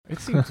It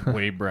seems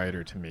way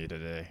brighter to me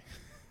today.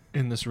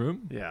 In this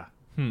room? Yeah.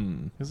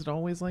 Hmm. Is it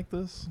always like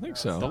this? I think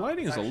so. The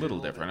lighting is a little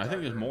different. I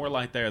think there's more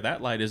light there.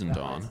 That light isn't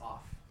on.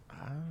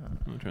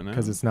 Let me turn that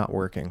Because on. it's not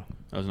working.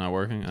 Oh, it's not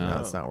working? No,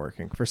 it's not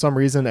working. For some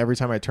reason, every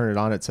time I turn it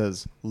on, it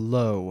says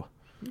low.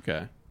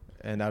 Okay.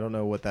 And I don't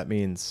know what that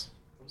means.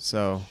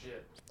 So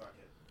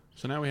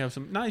So now we have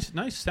some nice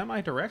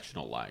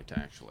semi-directional light,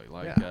 actually.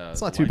 Like, Yeah,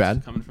 it's not the too light's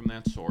bad. coming from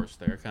that source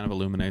there kind of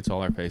illuminates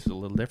all our faces a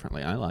little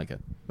differently. I like it.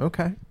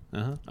 okay.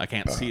 I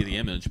can't see the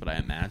image, but I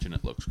imagine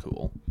it looks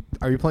cool.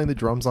 Are you playing the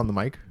drums on the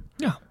mic?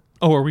 Yeah.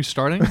 Oh, are we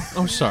starting?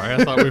 Oh, sorry.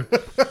 I thought we.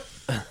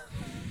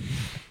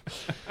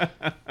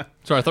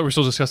 Sorry, I thought we were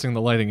still discussing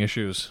the lighting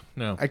issues.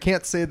 No. I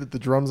can't say that the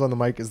drums on the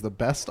mic is the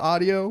best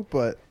audio,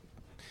 but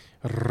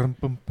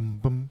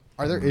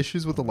are there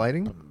issues with the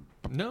lighting?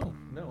 No.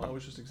 I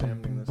was just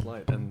examining this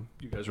light, and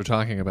you guys were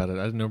talking about it.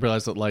 I didn't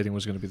realize that lighting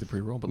was going to be the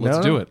pre-roll, but let's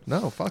do it.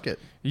 No, fuck it.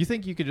 You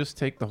think you could just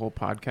take the whole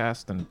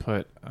podcast and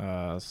put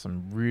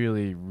some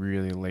really,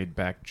 really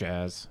laid-back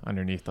jazz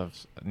underneath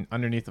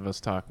of us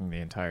talking the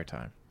entire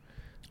time?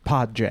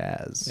 Pod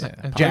jazz.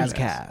 Yeah,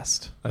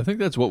 Jazzcast. I think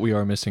that's what we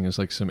are missing is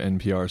like some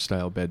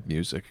NPR-style bed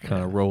music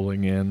kind of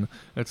rolling in.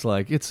 It's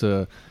like it's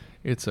a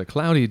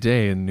cloudy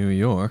day in New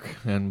York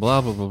and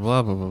blah blah blah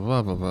blah blah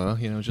blah blah blah.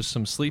 You know, just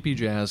some sleepy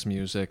jazz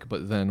music,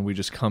 but then we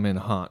just come in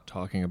hot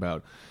talking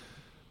about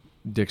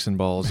dicks and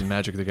balls and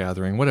Magic the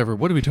Gathering, whatever.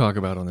 What do we talk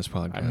about on this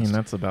podcast? I mean,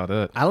 that's about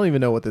it. I don't even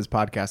know what this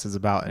podcast is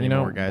about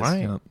anymore,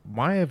 guys.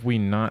 Why have we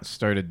not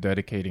started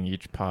dedicating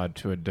each pod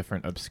to a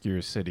different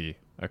obscure city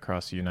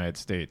across the United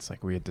States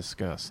like we had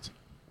discussed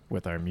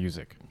with our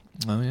music?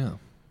 Oh yeah.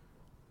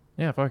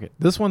 Yeah, fuck it.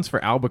 This one's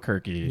for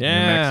Albuquerque, New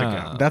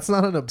Mexico. That's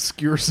not an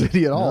obscure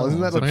city at all. No, Isn't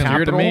that it's a like Obscure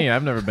capital? to me.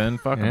 I've never been.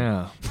 Fuck 'em.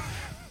 Yeah.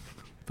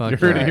 Fuck You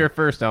heard yeah. it here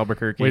first,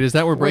 Albuquerque. Wait, is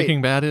that where Wait,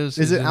 Breaking Bad is?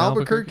 Is it in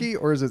Albuquerque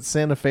or is it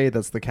Santa Fe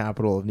that's the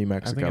capital of New I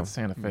Mexico? think it's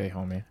Santa Fe,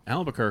 homie.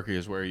 Albuquerque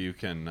is where you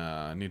can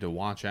need to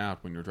watch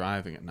out when you're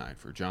driving at night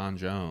for John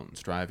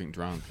Jones driving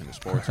drunk in a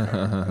sports car.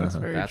 That's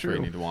very That's where you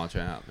true. need to watch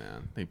out,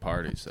 man. He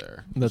parties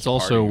there. That's There's a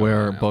also party going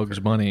where on in Bugs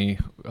Albuquerque.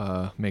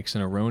 Bunny makes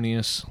an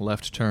erroneous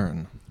left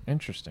turn.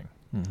 Interesting.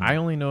 Mhm. I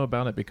only know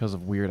about it because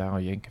of Weird Al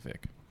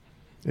Yankovic.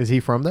 Is he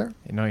from there?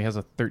 You know, he has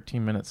a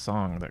 13-minute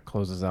song that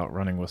closes out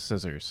Running with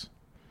Scissors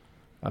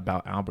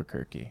about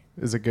Albuquerque.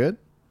 Is it good?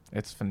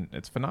 It's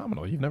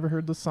phenomenal. You've never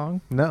heard this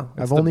song? No,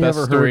 It's I've the only best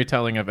ever heard.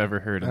 storytelling I've ever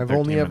heard. In I've 13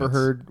 only ever minutes.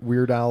 heard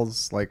Weird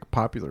Al's like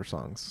popular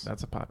songs.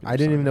 That's a popular. I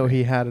didn't song even know to me.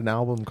 he had an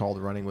album called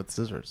Running with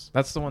Scissors.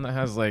 That's the one that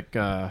has like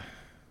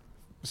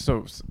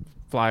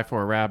Fly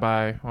for a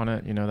Rabbi on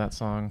it. You know that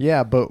song?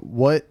 Yeah, but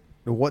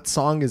what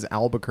song is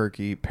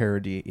Albuquerque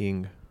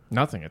parodying?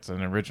 Nothing. It's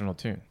an original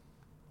tune.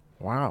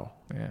 Wow,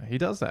 Yeah, he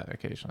does that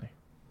occasionally.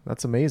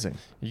 that's amazing.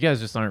 You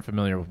guys just aren't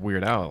familiar with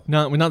Weird Al.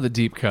 Not the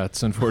deep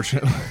cuts,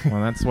 unfortunately.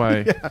 Well, that's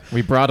why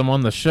we brought him on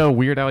the show.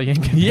 Weird Al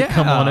Yankovic,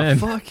 come on in.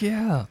 Fuck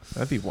yeah.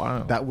 That'd be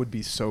wild. That would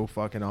be so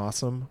fucking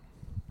awesome.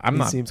 I'm He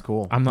not. seems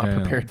cool. I'm not Yeah.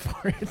 prepared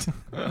for it.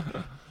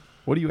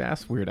 What do you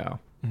ask Weird Al?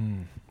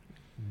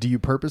 Do you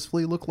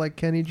purposefully look like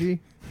Kenny G?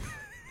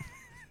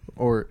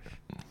 Or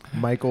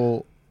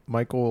Michael?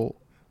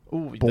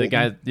 Ooh, the Bolton?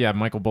 guy, yeah,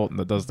 Michael Bolton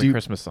that does Do the you-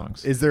 Christmas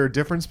songs. Is there a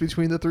difference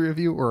between the three of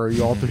you, or are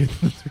you all three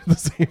the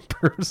same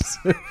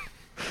person?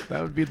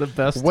 That would be the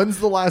best. When's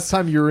the last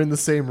time you were in the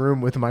same room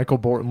with Michael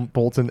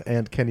Bolton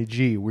and Kenny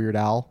G? Weird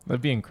Al.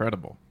 That'd be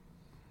incredible.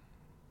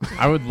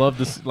 I would love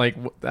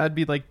to. That'd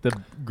be like the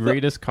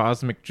greatest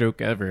cosmic joke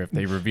ever if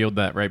they revealed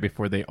that right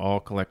before they all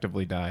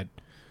collectively died.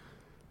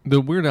 The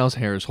Weird Al's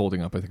hair is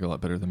holding up, I think, a lot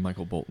better than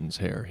Michael Bolton's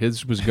hair.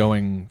 His was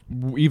going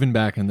even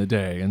back in the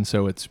day, and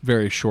so it's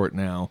very short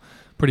now,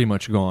 pretty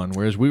much gone.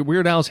 Whereas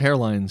Weird Al's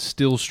hairline's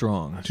still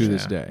strong to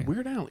this Yeah. day.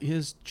 Weird Al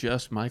is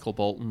just Michael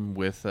Bolton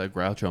with a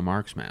Groucho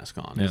Marx mask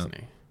on, Yeah. isn't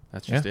he?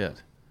 That's just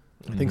it.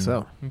 I think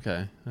so.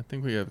 Okay, I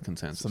think we have a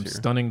consensus Some here.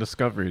 stunning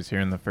discoveries here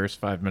in the first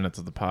 5 minutes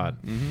of the pod.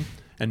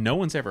 And no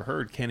one's ever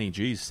heard Kenny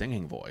G's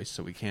singing voice,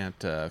 so we can't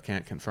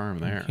confirm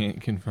there.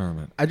 Can't confirm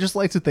it. I just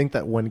like to think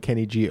that when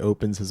Kenny G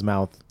opens his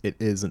mouth, it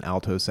is an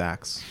alto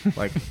sax.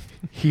 Like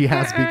he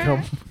has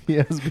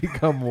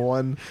become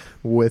one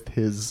with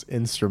his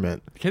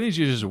instrument. Kenny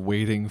G is just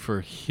waiting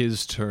for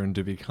his turn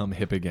to become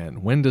hip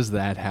again. When does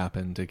that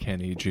happen to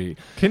Kenny G?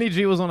 Kenny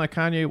G was on a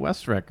Kanye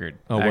West record.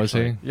 Oh, was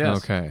actually. he? Yes.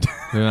 Okay.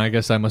 Then I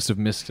guess I must have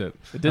missed it.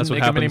 It didn't That's what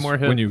make him any happens more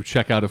hit. when you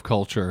check out of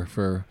culture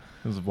for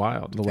It was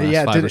wild. the last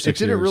Yeah, 5 or 6 it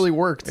didn't years. really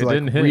work to It like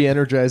didn't hit.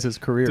 re-energize his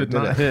career. Did did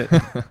not it?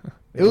 hit.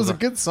 It was a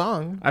good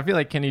song. I feel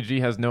like Kenny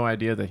G has no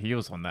idea that he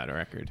was on that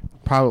record.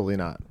 Probably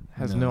not.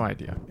 Has no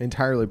idea.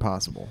 Entirely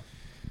possible.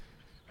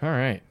 All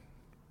right.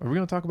 Are we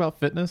going to talk about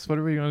fitness? What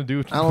are we going to do?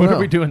 I don't What know. are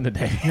we doing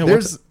today?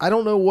 I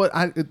don't know what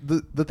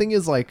the thing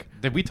is like.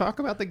 Did we talk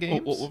about the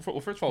games?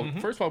 First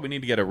of all, we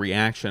need to get a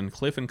reaction.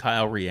 Cliff and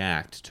Kyle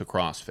react to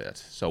CrossFit.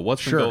 So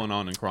what's Sure. been going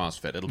on in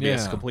CrossFit? It'll be a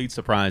Yeah. complete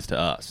surprise to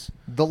us.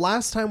 The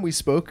last time we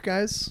spoke,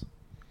 guys,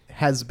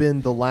 has been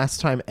the last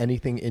time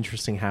anything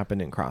interesting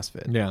happened in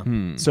CrossFit. Yeah.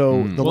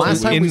 So the Well,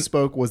 last time we in-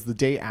 spoke was the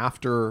day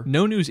after.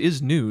 No news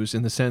is news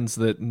in the sense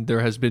that there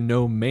has been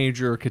no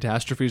major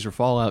catastrophes or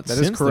fallout That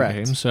is since correct.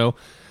 the game.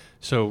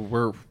 So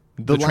we're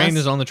The the train last-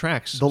 is on the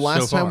tracks. The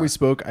last so time far. we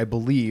spoke, I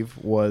believe,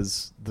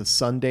 was the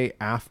Sunday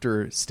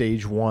after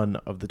stage 1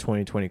 of the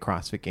 2020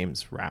 CrossFit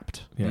Games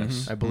wrapped.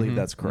 Yes. I believe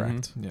that's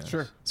correct. Yes.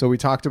 Sure. So we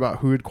talked about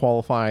who had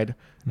qualified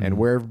and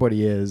where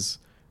everybody is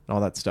and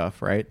all that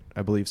stuff, right?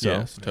 I believe so.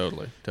 Yes,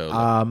 totally.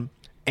 Totally.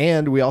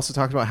 And we also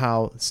talked about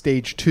how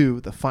stage 2,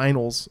 the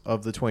finals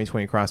of the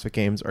 2020 CrossFit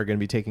Games, are going to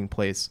be taking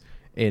place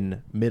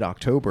in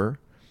mid-October.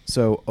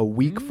 So a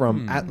week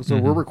from,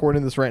 we're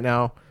recording this right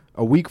now.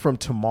 A week from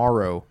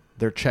tomorrow,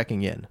 they're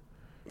checking in.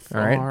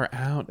 All right. Far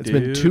out, It's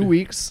dude. been 2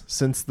 weeks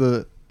since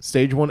the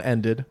stage 1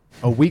 ended.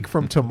 A week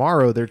from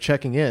tomorrow, they're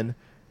checking in,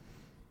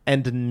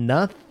 and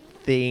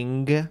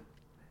nothing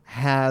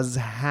has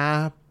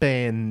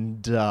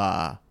happened.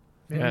 Yeah,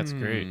 it's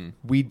great.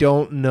 We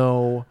don't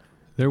know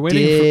They're waiting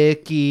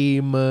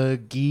Dickie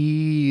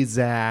McGee's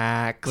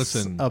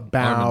Listen,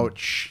 about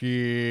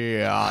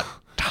shit.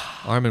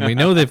 Armin, we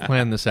know they've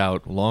planned this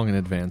out long in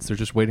advance. They're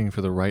just waiting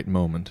for the right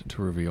moment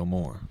to reveal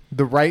more.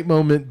 The right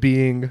moment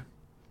being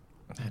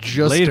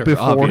just Later,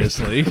 before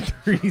obviously.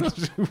 3, 2,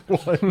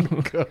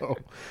 1, go.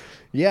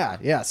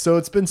 Yeah. So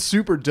it's been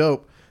super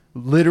dope.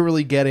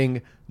 Literally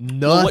getting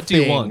nothing. Well, what do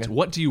you want?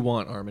 What do you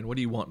want, Armin? What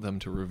do you want them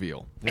to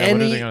reveal? Yeah, what are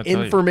Any they gonna tell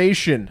you?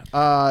 information,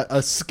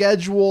 a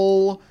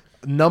schedule,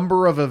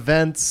 number of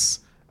events,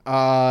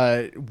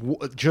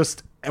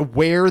 just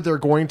where they're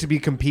going to be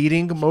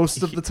competing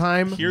most of the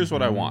time. Here's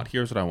what I want.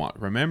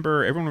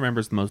 Remember, everyone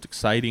remembers the most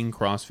exciting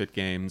CrossFit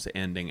Games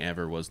ending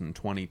ever was in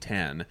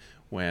 2010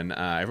 when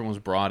everyone was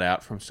brought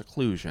out from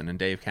seclusion and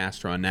Dave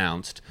Castro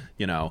announced,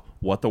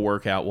 what the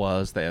workout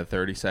was. They had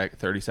 30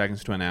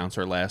 seconds to announce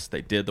or less.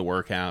 They did the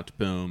workout,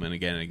 boom, and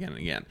again and again and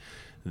again.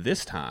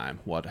 This time,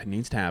 what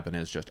needs to happen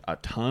is just a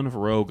ton of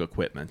rogue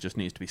equipment just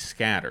needs to be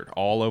scattered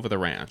all over the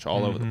ranch,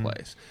 all over the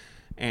place.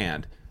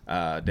 And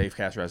Dave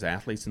Castro has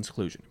athletes in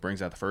seclusion. Brings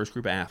out the first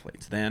group of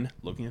athletes. Then,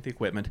 looking at the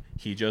equipment,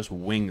 he just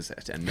wings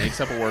it and makes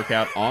up a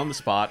workout on the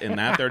spot in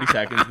that 30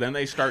 seconds. Then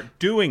they start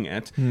doing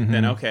it.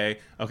 Then, okay,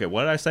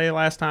 what did I say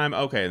last time?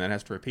 Okay, and then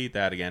has to repeat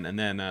that again. And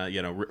then,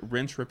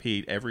 rinse,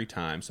 repeat every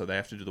time. So they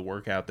have to do the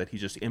workout that he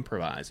just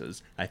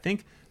improvises. I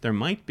think there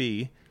might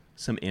be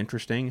some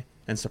interesting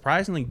and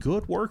surprisingly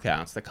good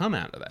workouts that come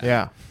out of that.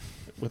 Yeah.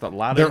 With a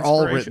lot of They're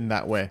all inspiration. written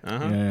that way.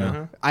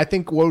 Yeah. I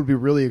think what would be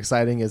really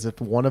exciting is if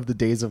one of the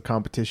days of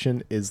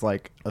competition is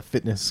like a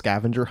fitness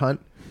scavenger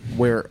hunt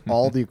where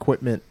all the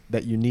equipment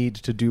that you need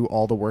to do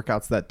all the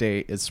workouts that day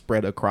is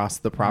spread across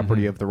the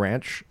property of the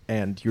ranch,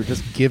 and you're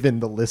just given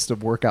the list of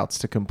workouts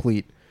to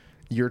complete.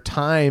 Your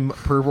time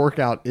per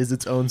workout is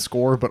its own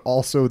score, but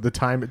also the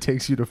time it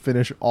takes you to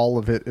finish all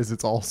of it is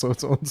also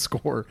its own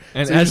score.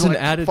 And So you as just, an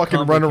added fucking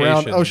run around.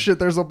 complication- Oh shit!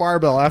 There's a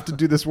barbell. I have to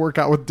do this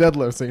workout with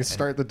deadlifts. So you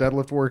start the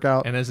deadlift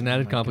workout. And as an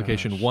added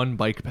complication, one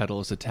bike pedal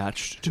is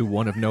attached to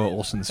one of Noah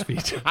Olson's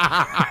feet.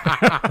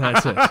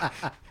 That's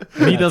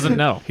it. He doesn't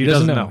know. He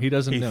doesn't know. He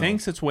doesn't He know.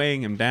 thinks it's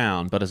weighing him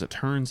down, but as it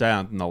turns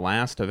out, in the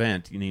last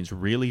event, he needs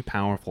really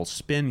powerful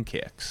spin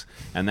kicks,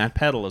 and that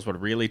pedal is what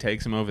really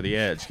takes him over the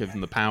edge, gives him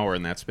the power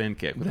in that spin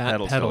kick with the That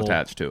pedal pedal still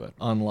attached to it.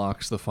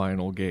 unlocks the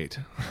final gate.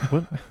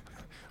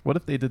 What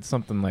if they did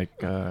something like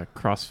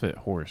CrossFit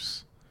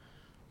Horse?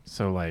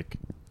 So like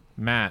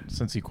Matt,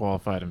 since he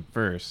qualified him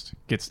first,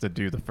 gets to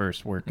do the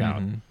first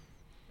workout,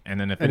 and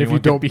then if And if anyone you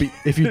don't could beat,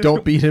 if you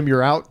don't beat him,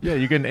 you're out. yeah,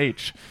 you get an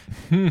H.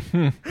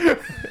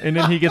 And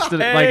then he gets to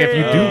like if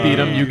you do beat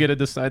him, you get to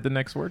decide the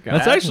next workout.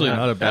 That's actually yeah.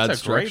 not a bad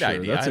That's a great structure.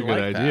 idea. That's I a good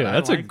like that. idea. I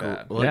That's like a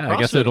that. well, yeah, I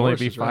guess CrossFit it'd only Horse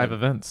be is 5 right.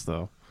 events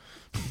though.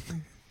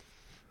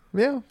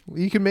 Yeah,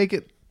 you can make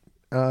it.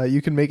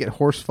 You can make it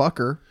horse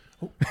fucker.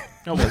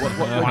 No, but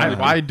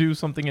Why do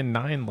something in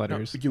 9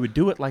 letters? you would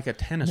do it like a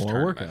tennis More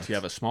tournament. workouts. You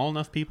have a small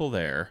enough people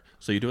there,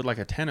 so you do it like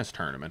a tennis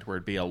tournament where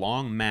it'd be a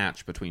long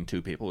match between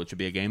two people, which would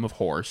be a game of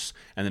horse,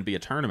 and then be a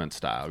tournament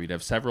style. You'd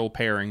have several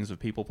pairings of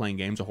people playing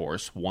games of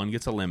horse. One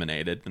gets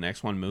eliminated, the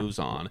next one moves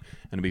on, and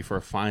it'd be for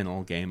a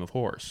final game of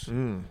horse.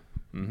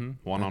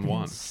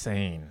 One-on-one.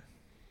 Insane.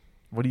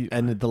 What do you?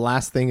 And the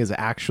last thing is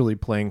actually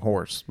playing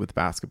horse with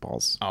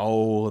basketballs.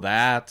 Oh,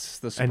 that's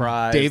the And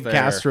surprise. Dave there.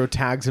 Castro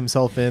tags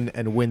himself in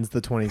and wins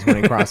the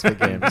 2020 CrossFit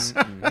Games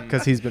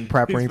because he's been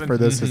prepping for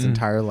this his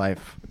entire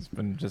life. It's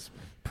been just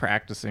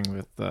practicing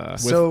with.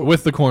 So-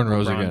 with the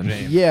cornrows LeBron again.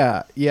 James.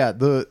 Yeah.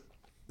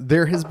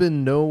 There has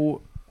been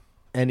no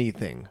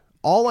anything.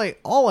 All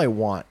I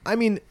want. I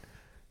mean,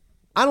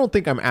 I don't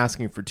think I'm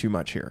asking for too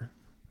much here.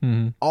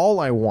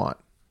 All I want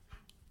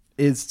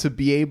is to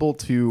be able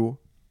to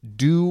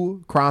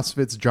do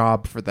CrossFit's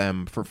job for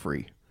them for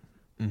free.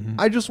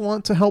 I just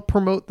want to help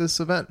promote this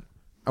event.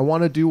 I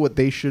want to do what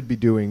they should be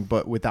doing,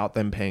 but without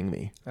them paying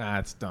me.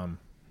 It's dumb.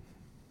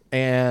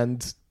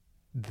 And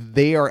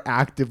they are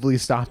actively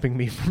stopping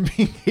me from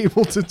being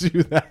able to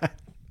do that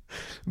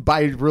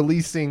by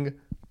releasing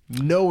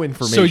no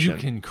information. So you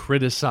can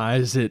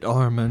criticize it,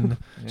 Armin.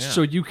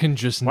 So you can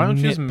just Why don't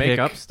you just make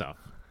nitpick. up stuff?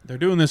 They're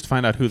doing this to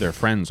find out who their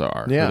friends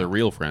are, Yeah. who their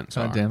real friends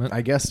God are. damn it.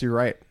 I guess you're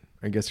right.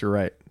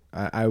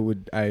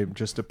 I'm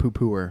just a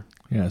poo-pooer.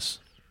 Yes.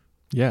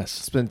 Yes.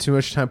 Spend too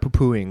much time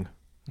poo-pooing.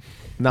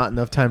 Not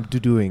enough time to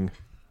doing.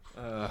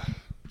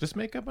 Just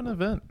make up an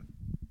event.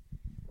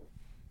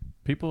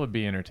 People would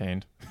be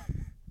entertained.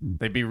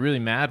 They'd be really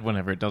mad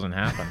whenever it doesn't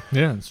happen.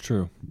 Yeah, it's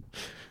true.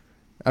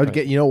 I would Right.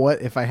 get, you know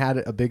what? If I had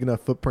a big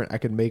enough footprint, I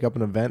could make up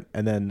an event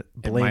and then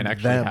blame might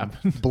actually them.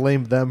 happen.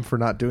 Blame them for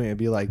not doing it.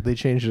 Be like, they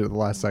changed it at the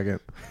last second.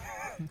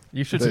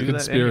 You should The do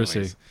conspiracy. that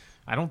anyways.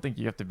 I don't think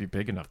you have to be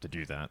big enough to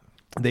do that.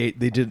 They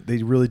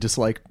really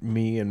disliked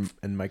me and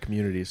my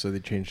community, so they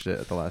changed it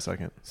at the last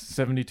second.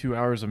 72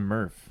 hours of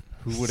Murph.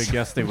 Who would have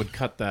guessed they would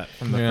cut that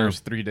from the Yeah.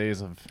 first 3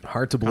 days of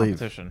Hard to believe.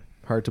 competition?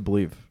 Hard to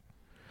believe.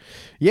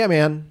 Yeah,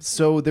 man.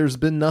 So there's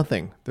been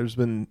nothing. There's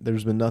been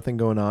nothing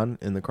going on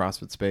in the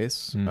CrossFit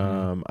space.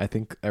 Mhm. I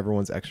think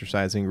everyone's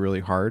exercising really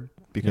hard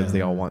because Yeah.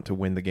 they all want to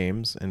win the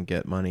games and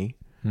get money.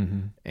 Mm-hmm.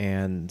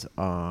 And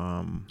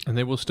And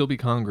they will still be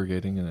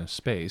congregating in a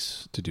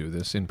space to do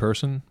this in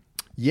person.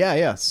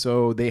 yeah.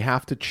 So they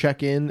have to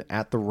check in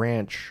at the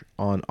ranch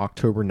on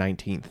October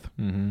 19th.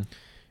 Mm-hmm.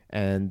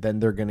 And then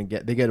they're gonna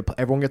get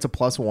everyone gets a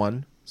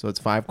 +1, so it's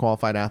 5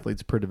 qualified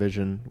athletes per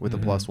division with Mhm. a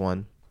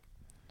 +1.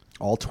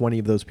 All 20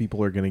 of those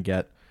people are gonna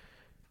get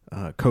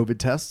COVID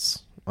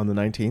tests on the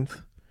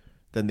 19th.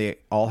 Then they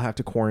all have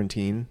to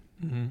quarantine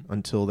Mm-hmm.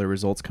 until their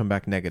results come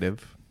back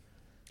negative.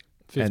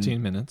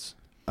 15 minutes.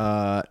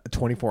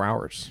 24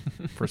 hours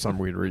for some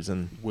weird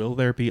reason. Will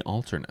there be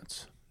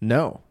alternates?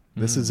 No,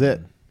 this is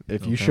it.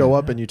 If you Okay. show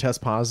up and you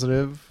test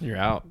positive, You're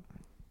out.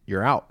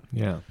 you're out.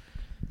 Yeah.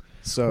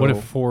 So What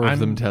if 4 of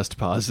them I'm- test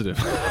positive?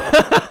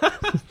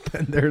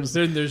 then there's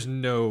then there's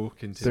no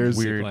contingency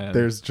Weird. plan.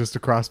 there's just a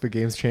CrossFit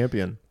Games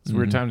champion. It's a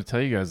weird Mhm. time to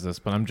tell you guys this,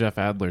 but I'm Jeff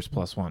Adler's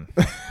 +1.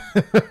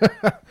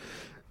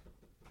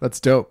 That's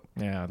dope.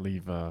 Yeah, I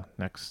leave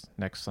next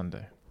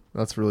Sunday.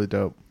 That's really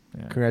dope.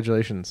 Yeah,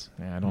 Congratulations.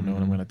 yeah I don't know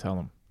what I'm going to tell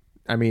him.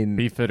 I mean,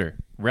 Be fitter.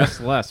 Rest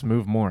less,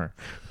 move more.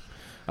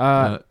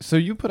 So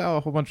you put out a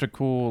whole bunch of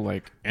cool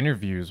like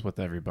interviews with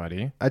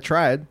everybody, I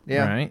tried.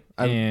 Yeah. right?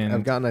 I've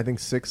and gotten, I think,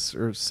 six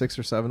or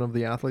seven of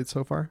the athletes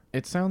so far.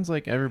 it sounds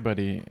like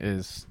everybody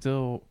is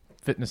still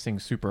fitnessing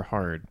super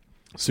hard.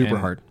 Super And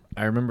hard.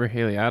 I remember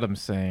Haley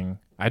Adams saying,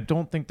 "I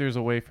don't think there's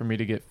a way for me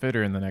to get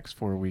fitter in the next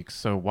 4 weeks.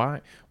 So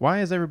why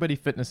is everybody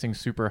fitnessing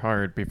super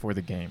hard before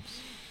the games?"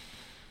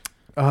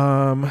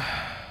 I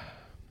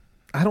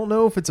don't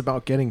know if it's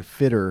about getting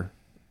fitter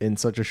in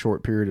such a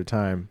short period of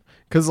time.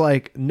 Because,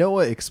 like,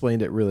 Noah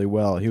explained it really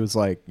well. He was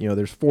like,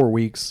 there's 4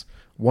 weeks.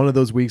 One of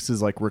those weeks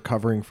is, like,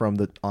 recovering from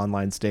the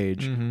online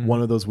stage. Mhm.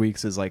 One of those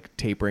weeks is, like,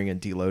 tapering and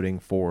deloading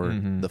for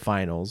Mhm. the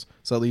finals.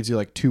 So it leaves you,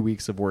 like, 2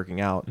 weeks of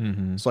working out.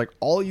 Mhm. So, like,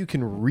 all you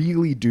can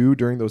really do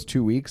during those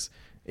 2 weeks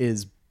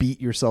is beat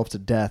yourself to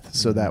death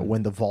so that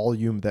when the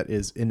volume that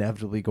is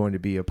inevitably going to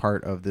be a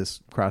part of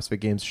this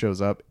CrossFit Games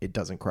shows up, it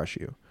doesn't crush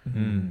you.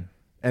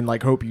 And,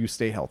 like, hope you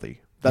stay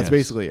healthy. That's Yes.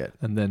 basically it.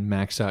 And then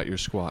max out your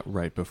squat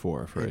right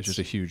before for It's- just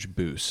a huge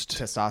boost.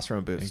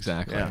 Testosterone boost.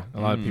 Exactly. Yeah. A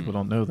lot of people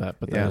don't know that,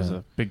 but Yeah. that is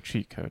a big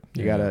cheat code.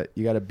 You Yeah.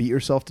 gotta beat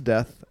yourself to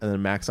death and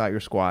then max out your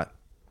squat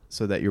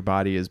so that your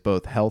body is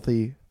both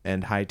healthy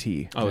and high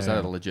T. Oh, is Yeah.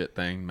 that a legit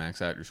thing?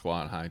 Max out your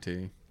squat, high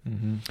T.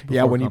 Mm-hmm.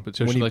 Yeah, when you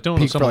like don't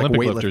peak some for, like,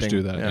 Olympic lifters weightlifting.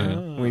 do that. Yeah. Yeah.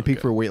 When you peak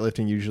for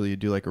weightlifting, usually you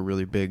do like a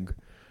really big,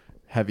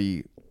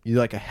 heavy. You do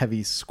like a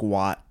heavy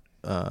squat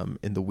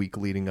in the week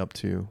leading up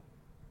to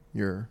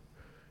your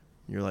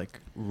like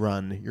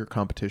your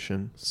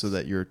competition, so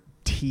that your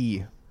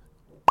T.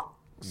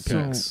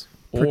 peaks.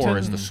 Or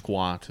is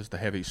the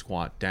heavy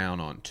squat down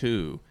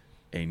onto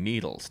a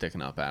needle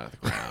sticking up out of the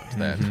ground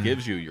that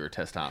gives you your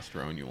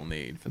testosterone you will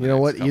need for the You know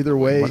next what? couple Either of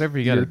way, weeks. Whatever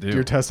you gotta your, do.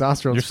 your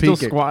testosterone's You're still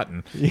peaking.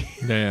 squatting.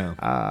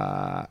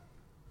 Yeah.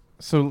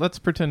 So let's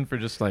pretend for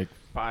just like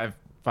five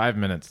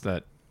minutes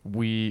that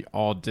we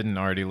all didn't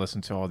already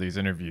listen to all these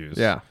interviews.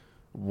 Yeah.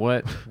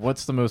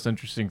 What's the most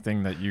interesting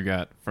thing that you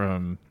got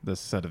from this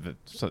set of it?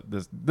 So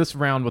this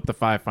round with the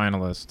 5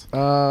 finalists.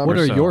 What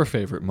are so. your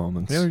favorite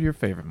moments? What are your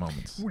favorite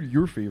moments? What are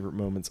your favorite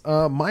moments?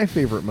 My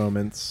favorite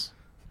moments.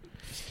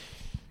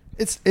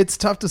 It's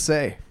tough to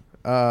say.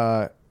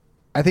 I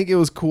think it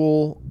was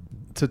cool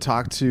to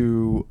talk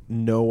to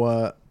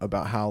Noah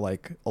about how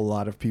like a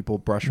lot of people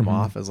brush him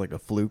off as like a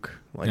fluke.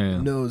 Like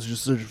Noah's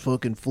just such a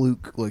fucking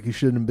fluke. Like he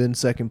shouldn't have been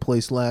second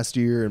place last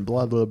year and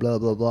blah blah blah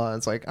blah blah.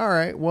 It's like, all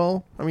right,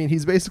 well, I mean,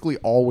 he's basically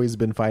always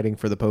been fighting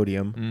for the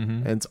podium,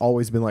 and it's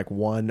always been like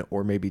 1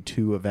 or maybe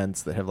 2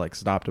 events that have like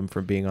stopped him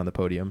from being on the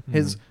podium.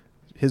 His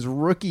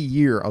rookie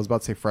year, I was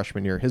about to say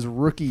freshman year, his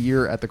rookie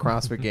year at the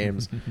CrossFit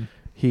Games,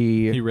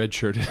 He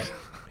redshirted.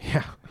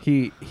 yeah,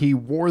 he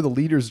wore the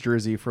leader's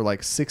jersey for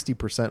like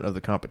 60% of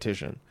the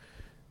competition,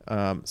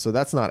 so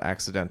that's not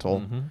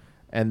accidental.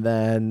 And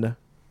then,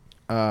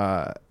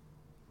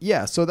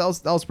 so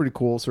that was pretty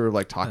cool. Sort of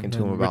like talking And to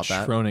then him about Rich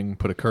that. Froning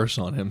put a curse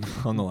on him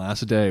on the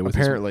last day with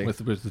Apparently.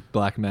 with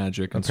black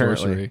magic and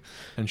Apparently. sorcery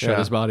and shut Yeah.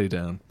 his body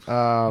down. He's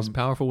a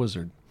powerful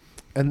wizard.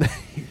 And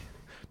then,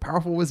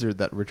 powerful wizard,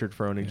 that Richard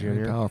Froning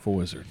Very Jr. powerful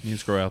wizard. You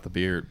just grow out the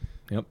beard.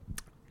 Yep.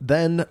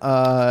 Then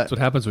That's what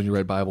happens when you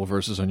write Bible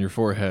verses on your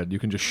forehead. You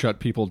can just shut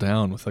people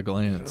down with a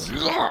glance.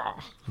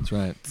 That's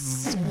right.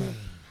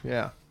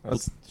 yeah.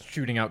 That's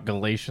shooting out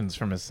Galatians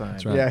from his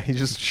side. right. Yeah, he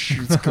just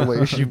shoots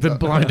Galatians. You've been out.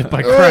 blinded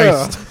by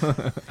Christ.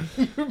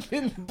 You've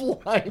been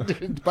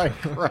blinded by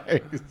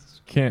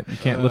Christ. You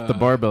can't lift the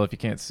barbell if you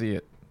can't see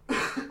it.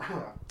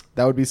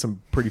 That would be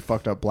some pretty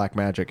fucked up black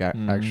magic,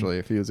 actually,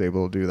 if he was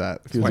able to do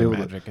that. If It's he was white able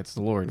magic. It's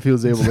the Lord. if he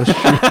was able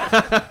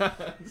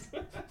to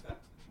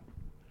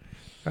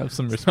Have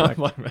some It's not respect.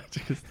 black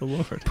magic, it's the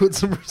Lord. put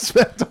some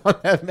respect on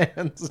that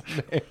man's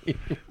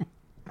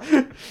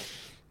name.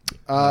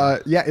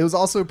 Yeah, it was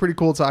also pretty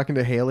cool talking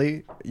to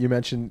Haley. You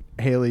mentioned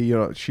Haley. You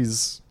know,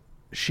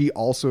 she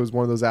also is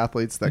one of those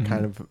athletes that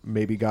kind of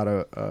maybe got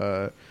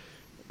a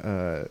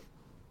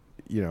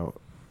you know,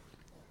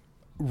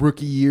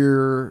 rookie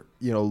year,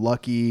 you know,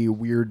 lucky,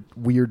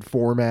 weird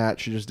format.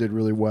 She just did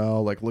really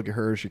well. Like, look at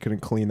her. She couldn't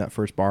clean that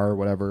first bar or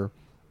whatever.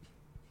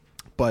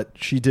 But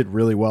she did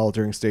really well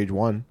during stage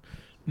 1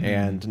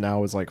 and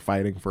now is like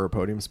fighting for a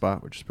podium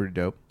spot, which is pretty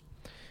dope.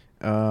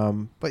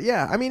 But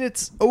yeah, I mean,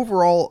 it's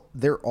overall,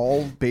 they're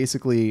all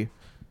basically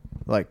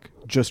like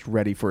just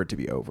ready for it to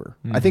be over.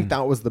 I think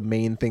that was the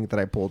main thing that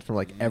I pulled from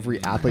like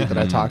every athlete that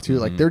I talked to.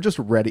 Like, they're just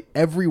ready.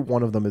 Every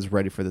one of them is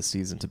ready for the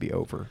season to be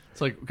over.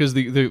 It's like, because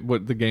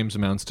what the games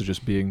amounts to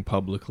just being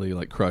publicly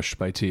like crushed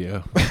by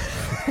Tia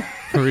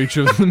for each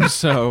of them.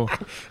 So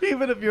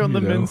Even if you're on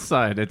the You know. men's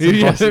side, it Yeah,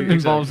 involves, it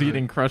involves exactly.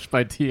 eating crushed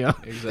by Tia.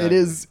 It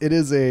is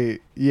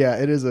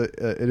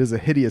a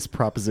hideous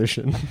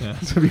proposition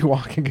to be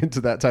walking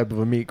into that type of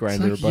a meat It's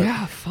grinder. like, but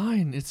yeah,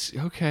 fine. It's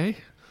okay.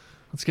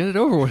 Let's get it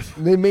over with.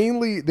 they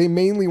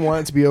mainly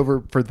want it to be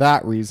over for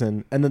that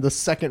reason, and then the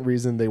second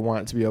reason they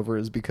want it to be over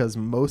is because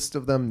most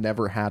of them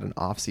never had an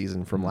off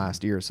season from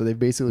last year, so they've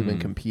basically been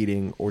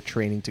competing or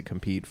training to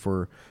compete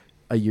for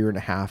a year and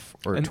a half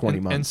or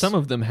 20 months. And some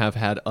of them have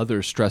had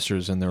other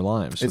stressors in their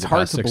lives. for It's the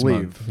hard past to 6 believe,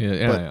 months.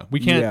 Yeah. but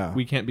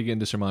We can't begin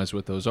to surmise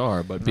what those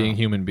are. But being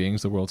human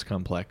beings, the world's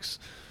complex.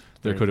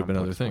 There Very could have been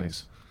other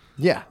complex things.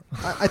 Yeah,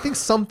 I think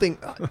something.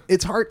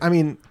 It's hard. I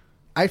mean,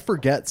 I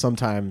forget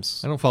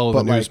sometimes. I don't follow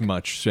the but, news like,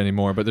 much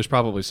anymore, but there's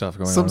probably stuff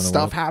going on. Some in the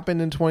stuff world.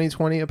 happened in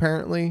 2020.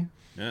 Apparently,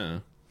 Yeah.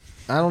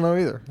 I don't know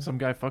either. Some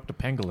guy fucked a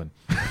pangolin.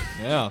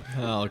 Yeah.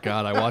 Oh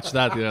God, I watched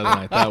that the other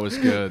night. That was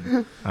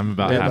good. I'm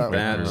about Yeah, halfway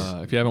that through.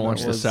 was- If you haven't That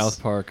watched was- the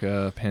South Park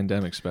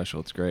pandemic special,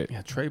 it's great.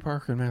 Yeah, Trey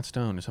Parker and Matt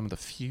Stone are some of the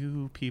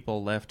few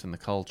people left in the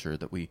culture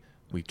that we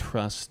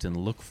trust and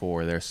look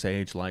for their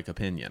sage-like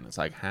opinion. It's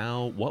like,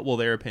 what will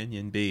their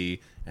opinion be?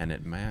 And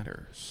it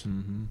matters.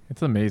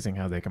 It's amazing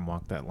how they can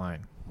walk that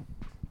line.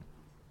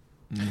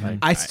 Like,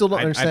 I still don't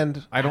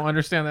understand. I don't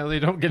understand that they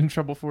don't get in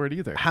trouble for it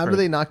either. How do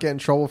they not get in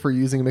trouble for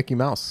using Mickey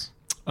Mouse?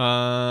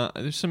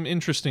 There's some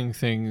interesting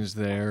things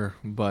there,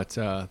 but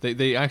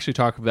they actually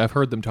talk. I've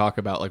heard them talk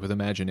about, like with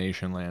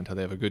Imagination Land, how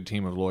they have a good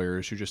team of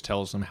lawyers who just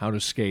tells them how to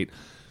skate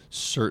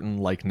certain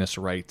likeness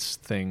rights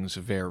things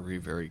very,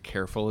 very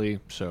carefully.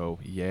 So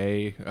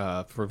yay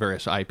for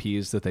various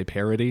IPs that they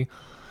parody.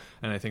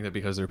 And I think that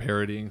because they're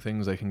parodying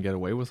things, they can get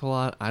away with a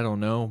lot. I don't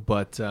know.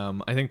 But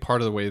I think part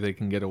of the way they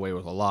can get away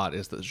with a lot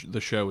is that the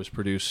show is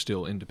produced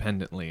still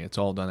independently. It's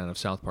all done out of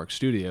South Park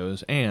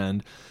Studios.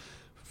 And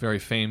very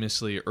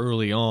famously,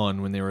 early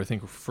on, when they were, I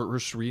think,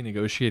 first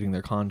renegotiating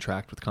their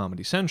contract with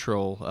Comedy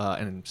Central,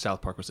 and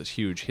South Park was this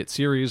huge hit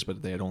series,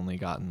 but they had only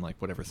gotten, like,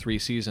 3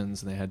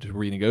 seasons, and they had to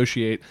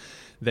renegotiate.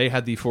 They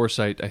had the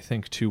foresight, I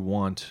think, to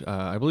want,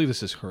 I believe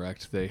this is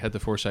correct, they had the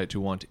foresight to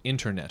want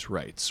internet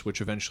rights,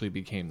 which eventually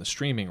became the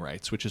streaming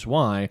rights, which is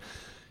why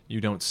you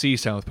don't see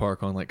South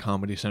Park on like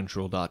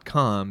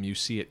ComedyCentral.com. You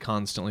see it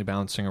constantly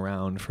bouncing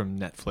around from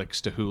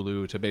Netflix to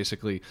Hulu to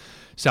basically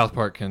South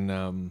Park can,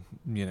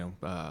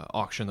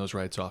 auction those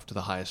rights off to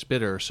the highest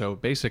bidder. So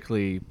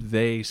basically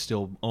they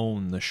still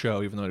own the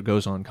show, even though it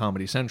goes on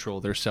Comedy Central.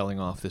 They're selling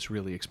off this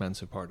really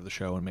expensive part of the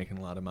show and making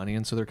a lot of money.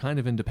 And so they're kind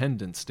of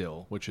independent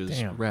still, which is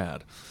Damn.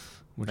 rad,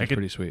 which They is could-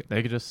 pretty sweet.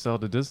 They could just sell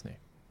to Disney.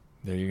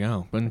 There you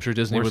go. I'm sure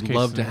Disney Worst would case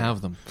love to scenario.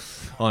 have them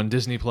on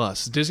Disney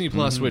Plus. Disney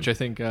Plus, which I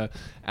think added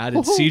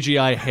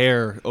CGI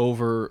hair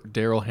over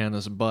Daryl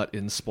Hannah's butt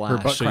in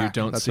Splash, butt so you crack.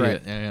 don't That's see right.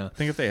 it. Yeah, I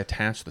think if they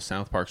attach the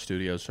South Park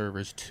Studio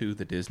servers to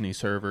the Disney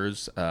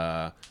servers,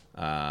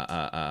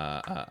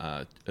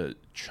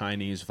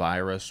 Chinese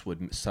virus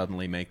would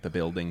suddenly make the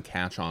building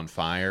catch on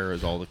fire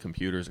as all the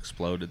computers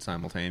exploded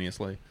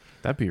simultaneously.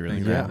 That'd be I really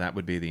think good. that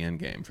would be the end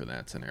game for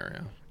that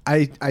scenario.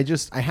 I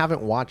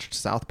haven't watched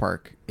South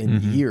Park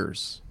in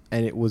years,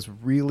 and it was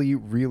really,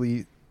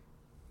 really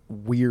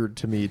weird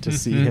to me to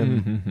see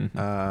him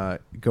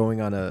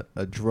going on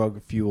a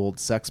drug-fueled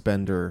sex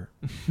bender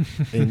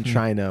in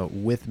China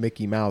with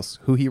Mickey Mouse,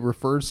 who he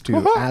refers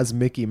to as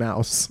Mickey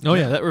Mouse. Oh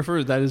yeah,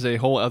 that is a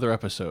whole other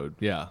episode.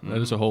 Yeah, that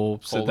is a whole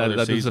other that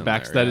is a season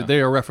back there, that yeah.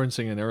 they are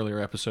referencing an earlier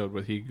episode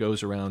where he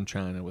goes around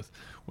China with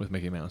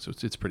Mickey Mouse.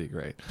 It's pretty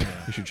great.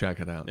 You should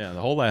check it out. Yeah,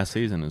 the whole last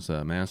season is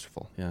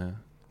masterful. Yeah.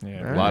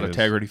 Yeah, A lot it of is.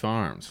 Integrity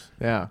Farms.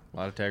 Yeah. A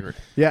lot of Integrity.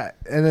 Yeah,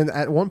 and then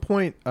at one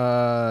point,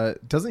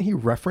 doesn't he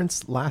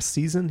reference last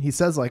season? He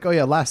says like, "Oh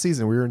yeah, last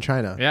season we were in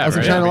China. Yeah, I was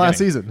in right China at the last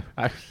beginning.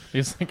 season."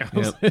 He's like, I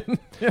was Yep. in.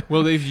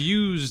 Well, they've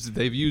used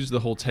the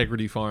whole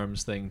Tegrity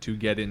Farms thing to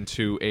get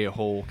into a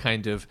whole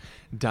kind of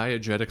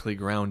diegetically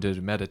grounded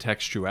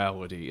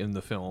metatextuality in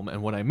the film.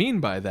 And what I mean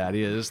by that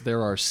is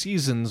there are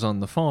seasons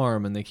on the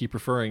farm, and they keep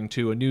referring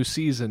to a new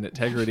season at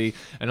Tegrity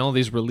and all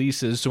these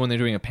releases. So when they're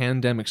doing a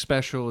pandemic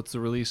special, it's the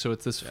release. So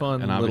it's this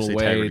fun And little obviously,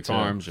 way Integrity to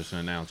Farms, just an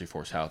analogy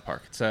for South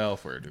Park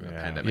itself. We're doing a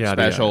Yeah. pandemic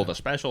Yada, special. yada. The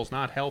special's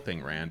not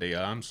helping, Randy.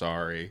 I'm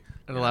sorry.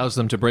 It allows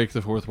them to break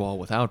the fourth wall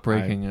without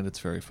breaking it. It's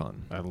very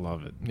fun. I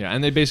love it. Yeah,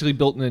 and they basically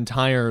built the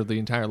entire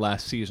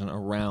last season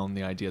around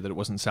the idea that it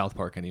wasn't South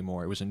Park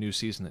anymore. It was a new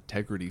season at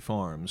Tegrity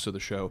Farms. So the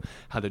show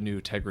had a new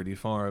Tegrity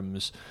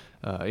Farms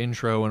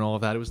intro and all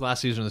of that. It was last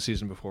season or the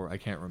season before. I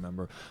can't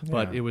remember.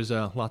 But Yeah. it was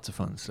lots of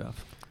fun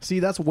stuff. See,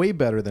 that's way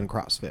better than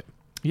CrossFit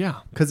Yeah.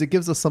 because it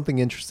gives us something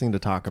interesting to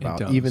talk about,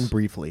 does. even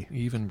briefly.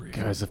 Even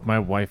briefly. Guys, if my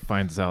wife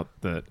finds out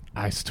that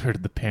I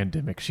started the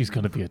pandemic, she's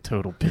going to be a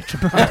total bitch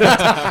about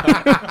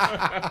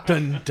it.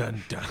 Dun,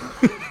 dun, dun.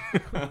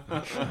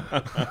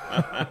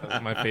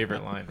 That's my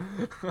favorite line.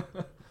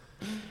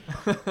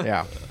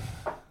 Yeah.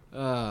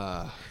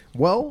 Uh,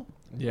 Well,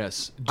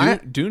 yes. I-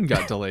 Dune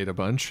got delayed a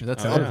bunch.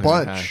 That's a another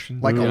bunch, passion.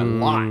 like a Yeah.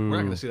 lot. We're not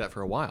going to see that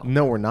for a while.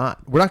 No, we're not.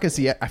 We're not going to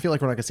see. I feel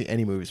like we're not going to see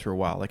any movies for a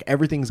while. Like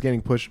everything's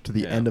getting pushed to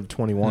the Yeah. end of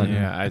 21.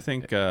 Yeah, I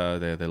think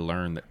they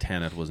learned that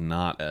Tenet was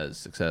not as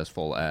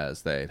successful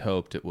as they'd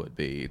hoped it would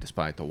be,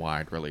 despite the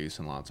wide release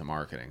and lots of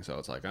marketing. So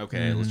it's like,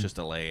 okay, let's just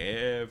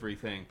delay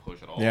everything,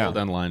 push it all Yeah.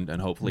 down the line,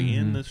 and hopefully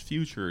in this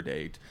future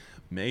date,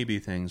 maybe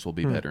things will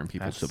be better and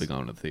people will still be That's-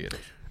 going to the theaters.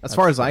 As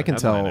far as the I can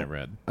headline tell, I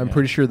read. I'm Yeah.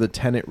 pretty sure the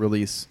Tenet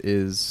release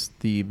is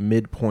the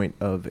midpoint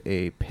of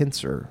a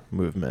pincer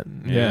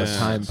movement. Yes, a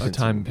time a pincer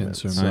time movement.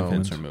 pincer So Time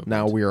pincer movement.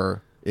 now we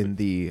are in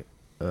the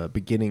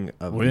beginning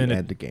of We're in the a,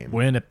 end game.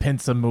 We're in a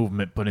pincer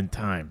movement, but in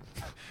time.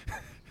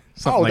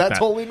 Something Oh, like that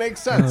totally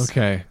makes sense.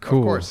 Okay, cool.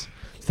 Of course.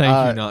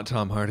 Thank you, not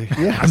Tom Hardy.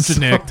 Yeah. I'm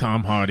generic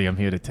Tom Hardy. I'm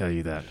here to tell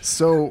you that.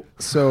 So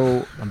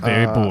I'm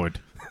very bored.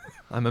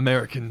 I'm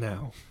American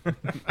now.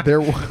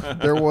 there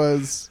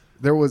was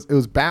it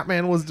was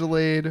Batman was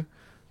delayed,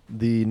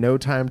 the No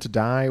Time to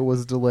Die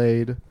was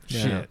delayed,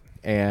 Shit.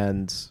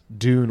 and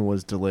Dune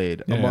was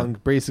delayed Yeah. among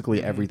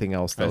basically everything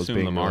else that I was assume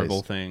being the Marvel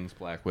released. things,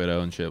 Black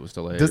Widow and shit was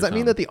delayed. Does or that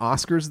mean that something. the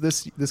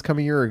Oscars this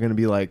coming year are going to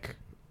be like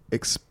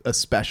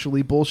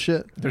especially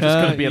bullshit? They're just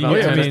going to be about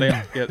yeah, I 10 mean, they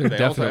also have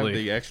definitely.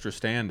 the extra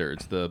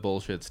standards, the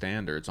bullshit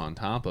standards on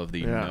top of the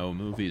Yeah. no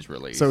movies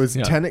release. So is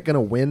Yeah. Tenet going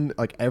to win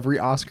like every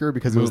Oscar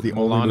because it was the Mulan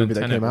only and movie that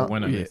Tenet came will out?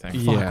 win everything.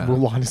 Fuck, Yeah.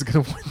 Mulan is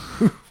going to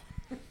win.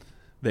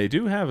 they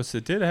do have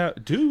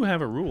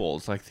a rule.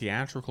 It's like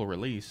theatrical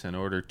release in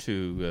order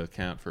to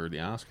count for the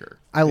Oscar.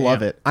 I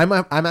love Yeah. it. I'm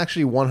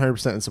actually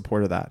 100% in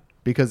support of that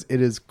because it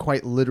is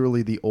quite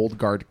literally the old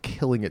guard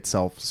killing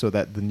itself so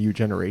that the new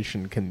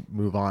generation can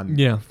move on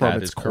Yeah. from That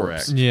its is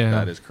corpse. correct. Yeah,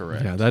 That is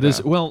correct. Yeah, that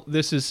is. Well,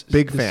 this is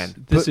Big this,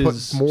 fan. This Put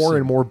is more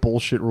and more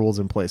bullshit rules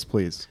in place,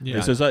 please. Yeah.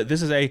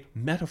 This is a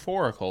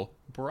metaphorical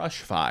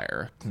brush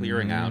fire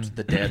clearing out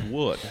the dead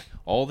wood.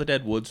 All the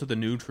dead wood so the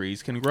new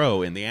trees can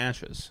grow in the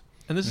ashes.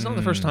 And this is not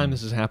the first time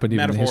this has happened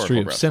even in the history Metaphorical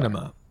of breath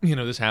cinema. You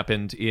know, this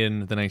happened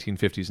in the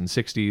 1950s and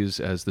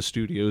 60s as the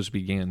studios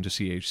began to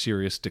see a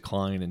serious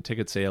decline in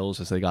ticket sales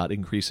as they got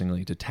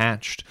increasingly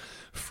detached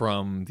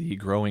from the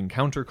growing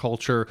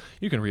counterculture.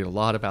 You can read a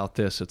lot about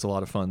this. It's a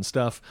lot of fun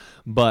stuff.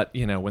 But,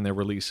 you know, when they're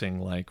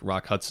releasing like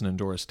Rock Hudson and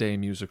Doris Day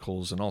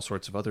musicals and all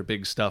sorts of other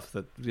big stuff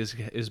that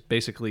is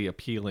basically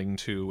appealing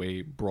to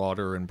a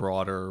broader and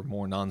broader,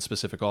 more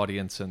non-specific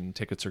audience, and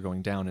tickets are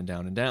going down and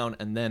down and down.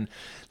 And then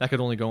that could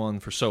only go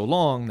on for so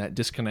long, that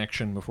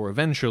disconnection, before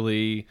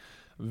eventually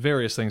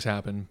various things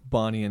happen.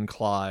 Bonnie and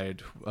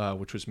Clyde,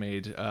 which was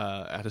made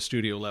at a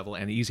studio level,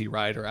 and Easy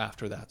Rider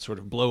after that sort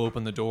of blow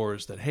open the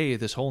doors that, hey,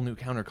 this whole new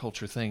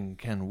counterculture thing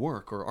can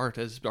work, or art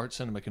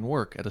cinema can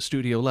work at a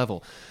studio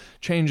level.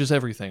 Changes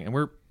everything. And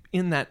we're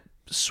in that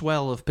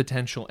swell of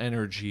potential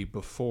energy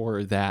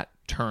before that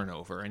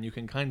turnover. And you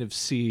can kind of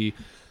see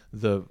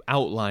the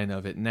outline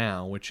of it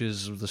now, which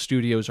is the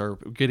studios are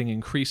getting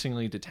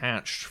increasingly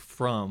detached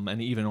from,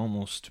 and even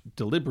almost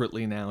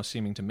deliberately now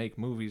seeming to make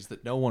movies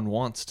that no one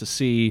wants to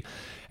see,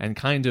 and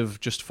kind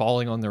of just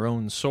falling on their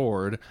own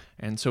sword.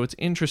 And so it's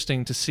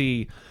interesting to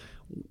see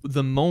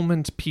the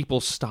moment people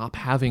stop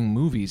having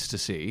movies to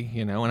see,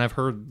 you know, and I've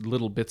heard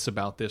little bits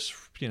about this,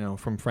 you know,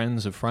 from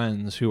friends of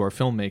friends who are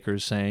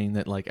filmmakers saying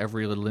that like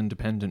every little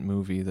independent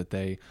movie that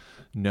they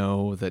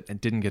know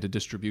that didn't get a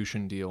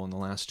distribution deal in the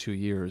last 2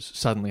 years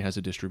suddenly has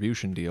a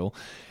distribution deal.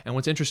 And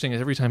what's interesting is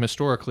every time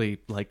historically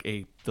like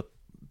the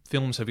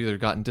films have either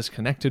gotten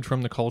disconnected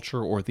from the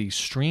culture or the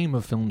stream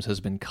of films has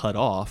been cut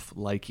off,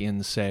 like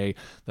in, say,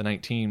 the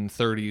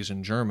 1930s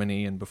in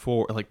Germany and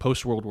before, like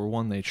post-World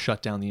War I, they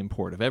shut down the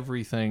import of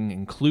everything,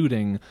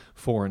 including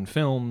foreign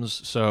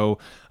films. So,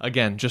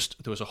 again,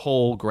 just there was a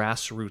whole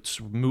grassroots,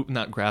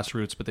 not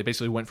grassroots, but they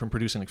basically went from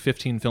producing like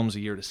 15 films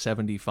a year to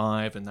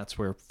 75, and that's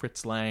where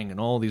Fritz Lang and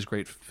all these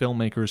great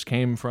filmmakers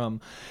came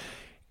from.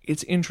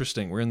 It's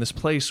interesting. We're in this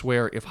place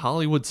where if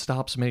Hollywood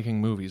stops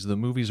making movies, the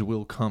movies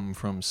will come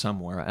from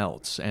somewhere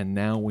else. And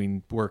now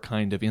we're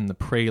kind of in the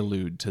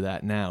prelude to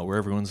that now, where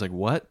everyone's like,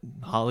 what?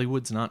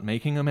 Hollywood's not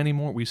making them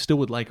anymore? We still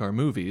would like our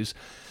movies.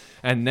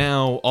 And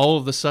now, all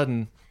of a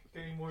sudden...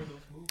 Any more of those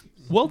movies?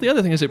 Well, the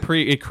other thing is it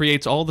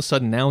creates all of a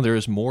sudden now there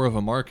is more of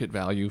a market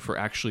value for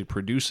actually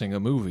producing a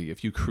movie.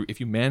 If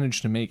you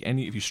manage to make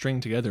if you string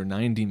together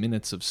 90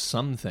 minutes of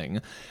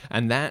something,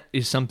 and that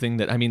is something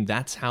that, I mean,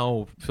 that's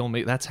how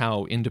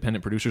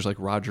independent producers like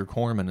Roger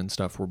Corman and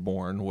stuff were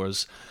born.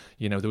 Was,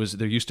 you know,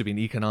 there used to be an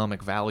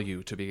economic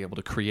value to be able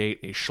to create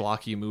a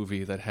schlocky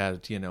movie that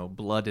had, you know,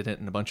 blood in it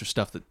and a bunch of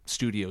stuff that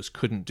studios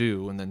couldn't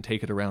do, and then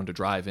take it around to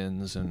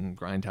drive-ins and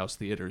grindhouse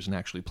theaters and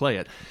actually play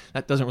it.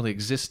 That doesn't really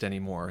exist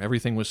anymore.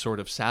 Everything was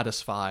sort of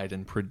satisfied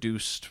and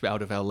produced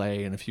out of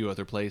LA and a few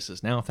other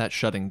places. Now, if that's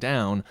shutting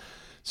down,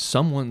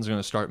 someone's going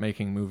to start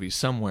making movies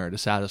somewhere to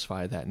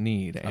satisfy that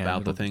need.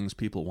 About the things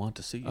people want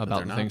to see.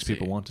 About the things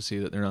people want to see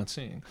that they're not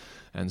seeing.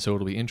 And so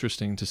it'll be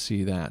interesting to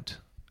see that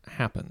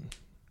happen.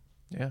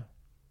 Yeah.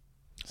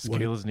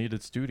 Scale is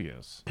needed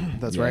studios.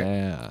 That's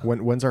Yeah.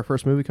 right. When's our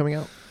first movie coming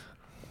out?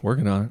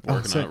 Working on it.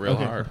 Working on it real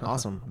hard.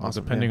 Awesome. Well,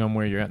 Awesome. depending on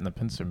where you're at in the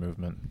pincer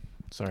movement.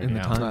 Sorry, In the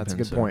now. time. No, that's a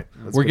good Pincer. point.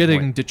 That's a We're good getting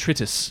point.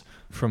 detritus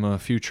from a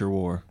future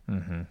war.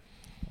 Mm-hmm.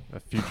 A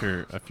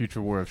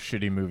future war of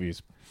shitty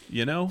movies.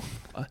 You know,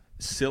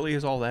 silly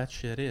as all that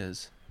shit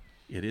is,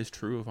 it is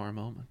true of our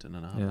moment in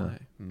an odd Yeah. way.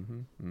 Mm-hmm,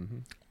 mm-hmm.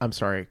 I'm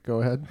sorry.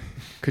 Go ahead.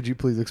 Could you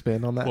please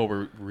expand on that? Well,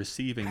 we're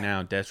receiving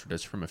now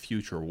detritus from a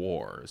future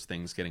war as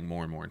things getting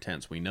more and more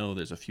intense. We know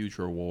there's a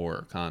future war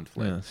or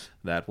conflict Yes.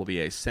 that will be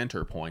a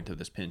center point of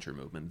this pincher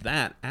movement.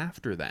 That,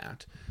 after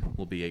that,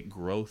 will be a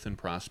growth and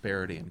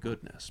prosperity and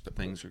goodness. But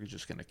things are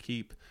just going to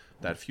keep,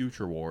 that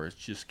future war is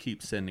just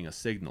keep sending us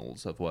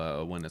signals of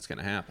when it's going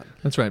to happen.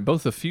 That's right.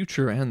 Both the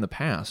future and the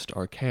past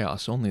are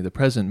chaos. Only the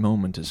present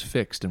moment is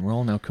fixed, and we're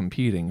all now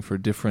competing for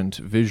different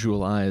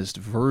visualized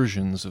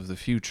versions of the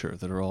future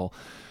that are all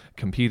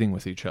competing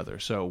with each other.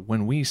 So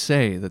when we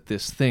say that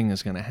this thing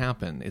is going to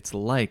happen, it's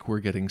like we're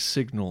getting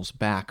signals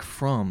back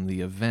from the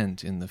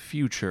event in the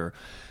future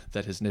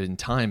that has been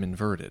time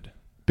inverted.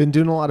 Been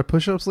doing a lot of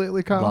push-ups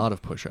lately, A Kyle? lot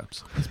of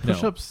push-ups.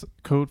 Push-ups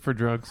code for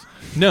drugs.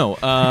 No.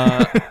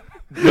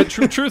 But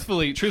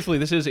truthfully,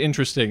 this is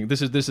interesting.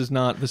 This is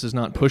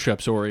not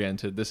push-ups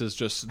oriented. This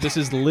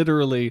is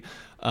literally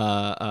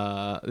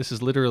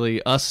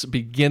us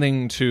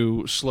beginning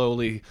to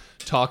slowly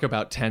talk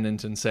about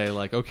Tenet and say,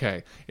 like,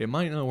 okay, it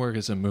might not work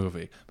as a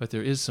movie, but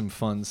there is some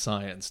fun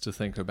science to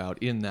think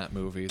about in that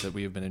movie that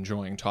we have been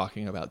enjoying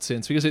talking about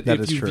since. Because if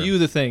you true. view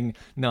the thing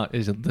not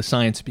as the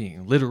science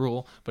being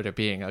literal, but it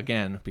being,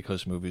 again,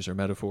 because movies are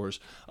metaphors,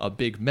 a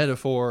big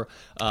metaphor.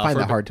 I find for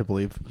that hard to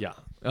believe. Yeah.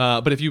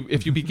 But if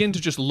you begin to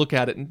just look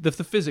at it, the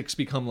physics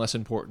become less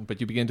important, but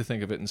you begin to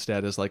think of it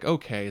instead as like,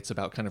 okay, it's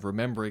about kind of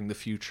remembering the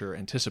future,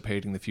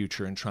 anticipating the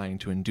future, and trying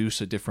to induce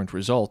a different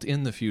result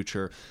in the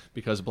future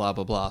because blah,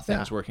 blah, blah,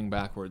 things Yeah. working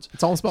backwards.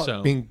 It's almost about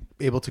So- being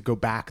able to go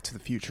back to the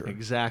future.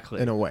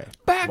 Exactly. In a way.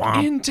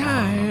 Back in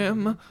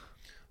time.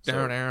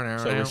 So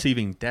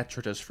receiving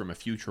detritus from a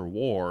future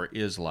war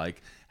is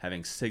like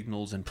having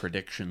signals and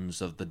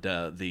predictions of the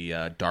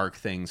dark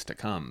things to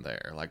come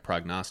there, like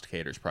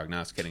prognosticators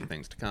prognosticating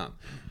things to come.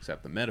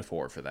 Except the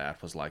metaphor for that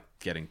was like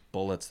getting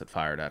bullets that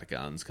fired out of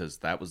guns, because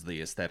that was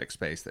the aesthetic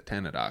space that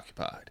Tenet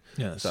occupied.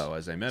 Yes. So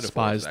as a metaphor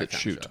Spies for that kind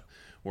of shoot. show.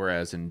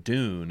 Whereas in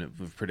Dune,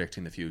 of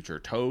predicting the future,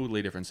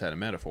 totally different set of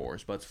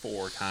metaphors, but it's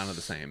for kind of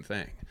the same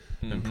thing.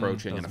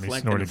 Approaching an Doesn't mean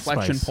an snorted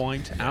inflection spice.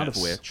 point out of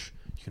Yes. which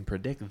you can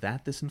predict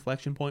that this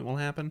inflection point will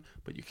happen,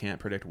 but you can't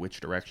predict which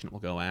direction it will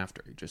go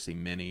after. You just see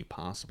many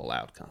possible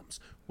outcomes.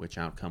 Which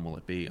outcome will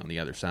it be on the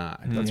other side?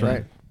 That's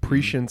right.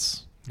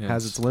 Prescience Yes.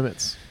 has its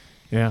limits.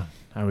 Yeah,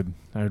 I would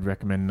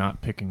recommend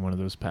not picking one of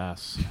those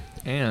paths.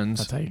 And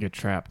That's how you get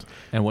trapped.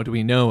 And what do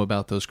we know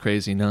about those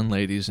crazy nun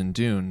ladies in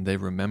Dune? They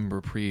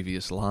remember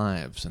previous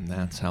lives, and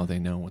that's how they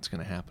know what's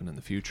going to happen in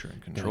the future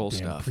and control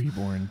Goddamn stuff.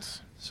 Preborns.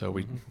 So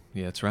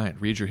yeah, that's right.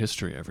 Read your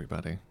history,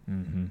 everybody.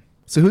 Mm-hmm.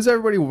 So who's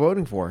everybody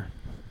voting for?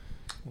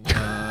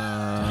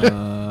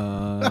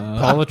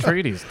 Paul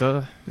Atreides.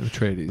 The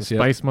Atreides. Yep.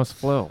 spice must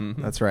flow.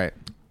 That's right.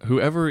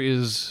 Whoever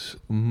is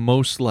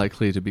most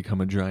likely to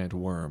become a giant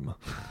worm.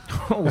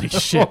 Holy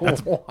shit!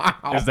 That's,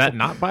 Wow. is that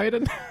not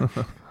Biden?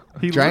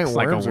 He Giant looks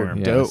like a worms are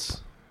worm. dope.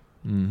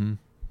 Mm-hmm.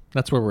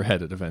 That's where we're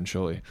headed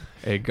eventually.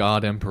 A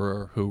god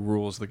emperor who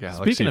rules the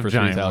galaxy Speaking of for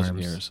giant 3,000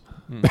 worms.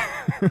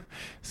 years.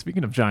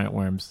 Speaking of giant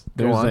worms,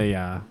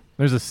 Go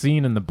there's a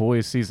scene in The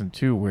Boys season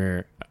 2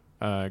 where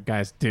a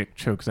guy's dick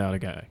chokes out a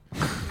guy.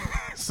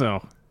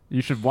 So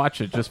You should watch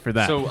it just for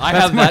that. So I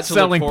That's have my that to look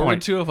selling forward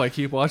point. to if I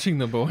keep watching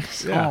The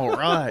Boys. All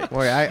right.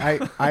 Boy,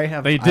 I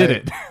have. They did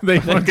it. They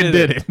fucking did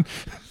did it. it.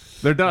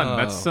 They're done.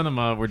 That's Oh.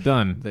 cinema. We're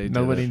done. They did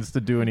Nobody it. needs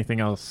to do anything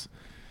else.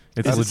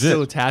 It's Is it legit.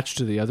 still attached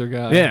to the other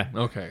guy? Yeah.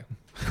 Okay.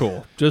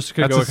 Cool. Just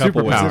could That's go a a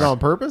couple superpower. ways. Was it on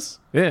purpose?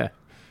 Yeah.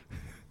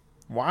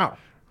 Wow.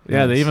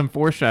 Yeah, they Nice. even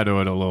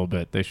foreshadow it a little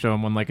bit. They show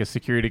him on like a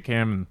security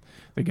cam, and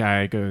the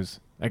guy goes,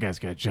 "That guy's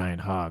got a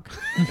giant hog."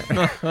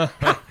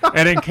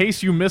 And in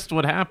case you missed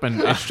what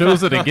happened, it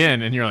shows it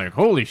again, and you're like,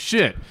 "Holy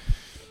shit!"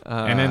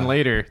 And then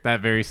later,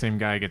 that very same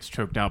guy gets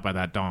choked out by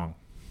that dong.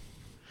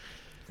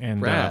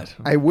 And Rad.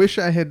 I wish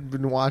I had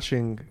been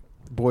watching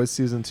Boys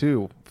season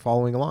 2,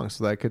 following along,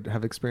 so that I could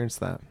have experienced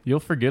that. you'll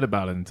forget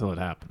about it until it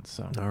happens.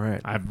 So, All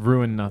right. I've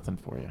ruined nothing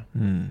for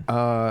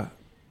you.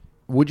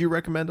 Would you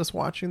recommend us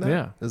watching that?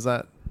 Yeah. Is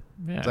that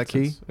Yeah, Is that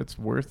it's- key? It's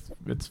worth.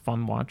 It's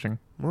fun watching.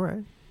 all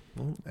right?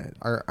 Well,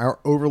 our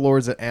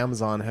overlords at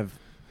Amazon have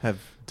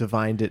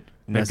divined it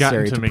They've gotten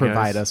necessary to to me,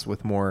 provide guys. us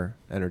with more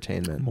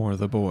entertainment. More of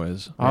The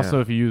Boys. Also,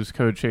 Yeah. if you use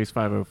code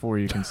Chase504,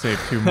 you can save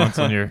 2 months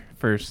on your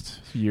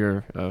first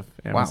year of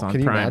Amazon Wow, can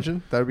you Prime.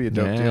 imagine? That would be a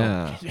dope deal.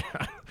 Yeah. Yeah.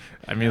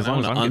 I mean, as I'm long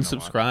as going I'm to getting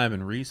a lot. unsubscribe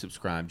and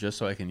resubscribe just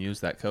so I can use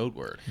that code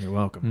word. You're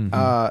welcome.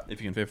 Mhm.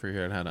 If you can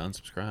figure out how to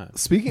unsubscribe.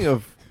 Speaking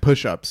of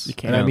push-ups, You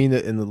and I can't. mean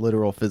it in the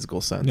literal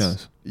physical sense.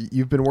 Yes.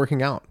 You've been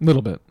working out,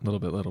 Little bit.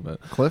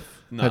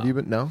 Cliff. No. Have you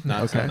been? No.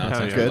 Not okay. not Hell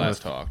since yeah. we Good.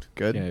 last talked.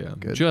 Good. Yeah.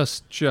 Good.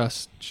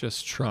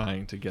 Just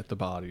trying to get the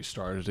body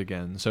started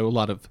again.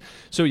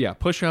 So yeah,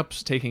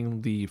 push-ups,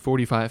 taking the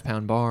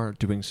 45-pound bar,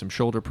 doing some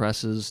shoulder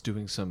presses,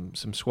 doing some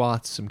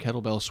squats, some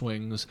kettlebell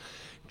swings,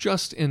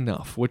 just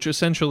enough, which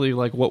essentially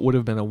like what would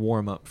have been a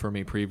warm-up for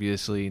me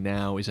previously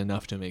now is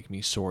enough to make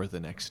me sore the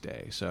next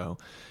day. So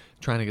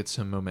trying to get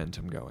some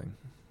momentum going.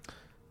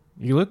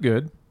 You look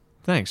good.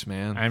 Thanks,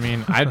 man. I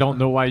mean, I don't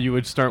know why you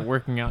would start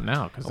working out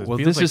now because it Well,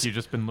 feels this like is you've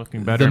just been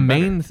looking better. The and better.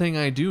 main thing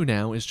I do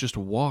now is just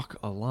walk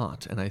a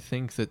lot, and I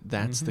think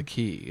that's Mm-hmm. the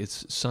key.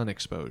 It's sun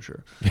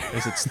exposure,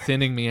 is it's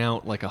thinning me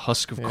out like a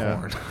husk of Yeah.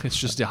 corn. It's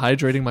just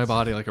dehydrating my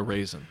body like a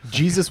raisin.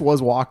 Jesus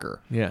was Walker.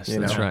 Yes, You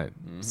that's know. right.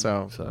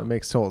 So, it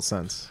makes total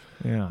sense.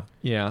 Yeah.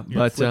 Yeah, Your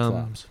but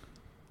flip-flops.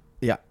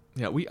 Yeah.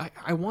 yeah,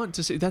 I want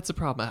to say that's the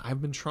problem.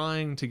 I've been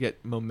trying to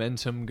get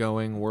momentum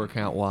going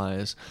workout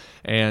wise,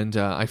 and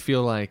I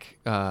feel like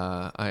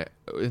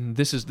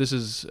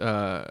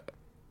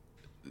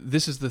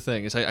this is the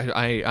thing is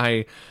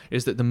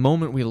is that the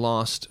moment we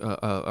lost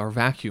our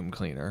vacuum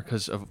cleaner,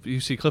 because you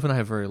see Cliff and I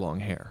have very long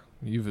hair.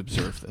 You've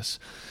observed this.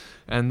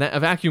 And that a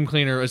vacuum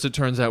cleaner, as it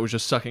turns out, was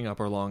just sucking up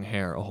our long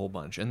hair a whole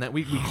bunch, and that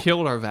we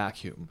killed our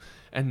vacuum.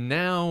 And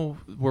now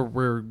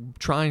we're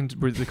trying to.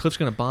 The Cliff's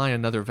going to buy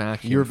another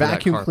vacuum. Your for that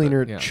vacuum carpet.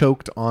 cleaner Yeah.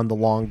 choked on the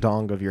long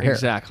dong of your hair.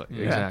 Exactly.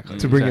 Exactly.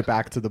 To bring it exactly.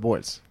 back to the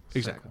boys.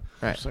 Exactly.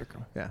 Right.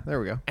 Circle. Yeah, there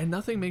we go. And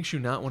nothing makes you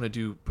not want to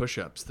do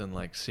push-ups than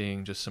like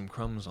seeing just some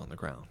crumbs on the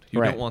ground. You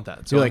Right. don't want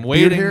that. So You're I'm like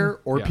waiting. beard hair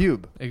or Yeah,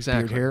 pube.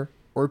 Exactly. Beard hair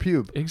or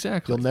pube.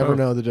 Exactly. You'll never Both.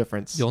 know the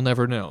difference. You'll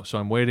never know. So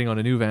I'm waiting on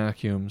a new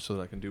vacuum so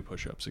that I can do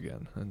push-ups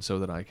again, and so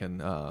that I can,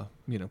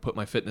 put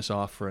my fitness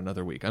off for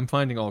another week. I'm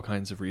finding all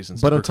kinds of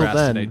reasons But to until then-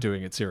 procrastinate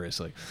doing it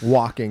seriously.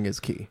 Walking is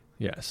key.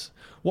 Yes,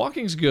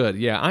 walking's good.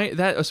 Yeah,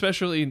 that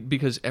especially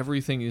because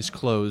everything is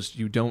closed.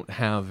 You don't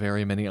have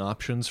very many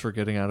options for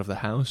getting out of the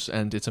house,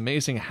 and it's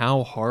amazing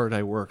how hard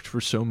I worked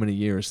for so many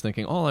years,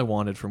 thinking all I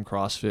wanted from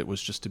CrossFit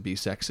was just to be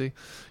sexy.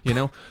 You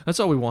know, that's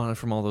all we wanted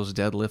from all those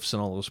deadlifts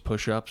and all those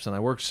push-ups, and I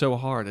worked so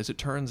hard. As it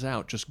turns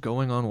out, just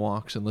going on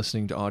walks and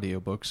listening to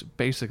audiobooks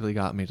basically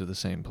got me to the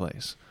same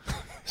place.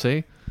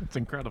 See, It's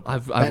incredible.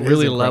 I've That is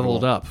really incredible.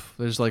 leveled up.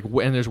 There's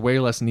there's way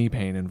less knee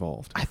pain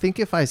involved. I think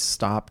if I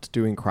stopped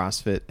doing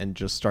CrossFit and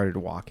just started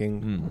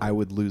walking, I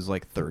would lose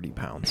like 30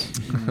 pounds.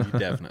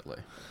 Definitely.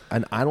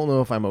 And I don't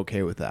know if I'm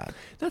okay with that.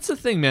 That's the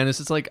thing, man.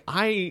 It's like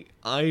I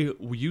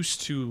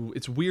used to.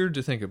 It's weird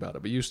to think about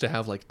it, but used to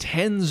have like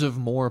tens of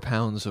more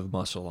pounds of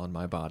muscle on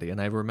my body,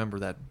 and I remember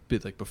that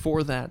bit like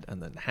before that,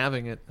 and then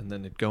having it, and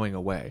then it going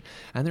away.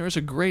 And there is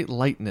a great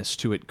lightness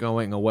to it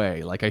going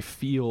away. Like I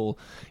feel,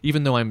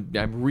 even though I'm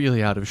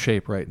really out of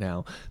shape right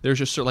now, there's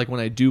just sort of like when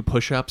I do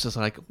push-ups, it's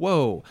like,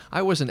 whoa,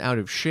 I wasn't out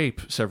of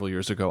shape several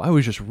years ago. I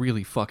was just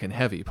really fucking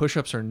heavy.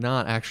 Push-ups are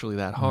not actually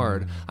that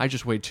hard. I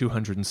just weighed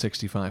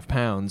 265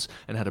 pounds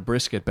and had a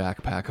brisket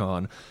backpack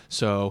on.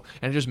 So,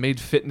 and it just made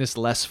fitness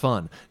less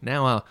fun.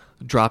 Now I'll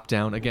drop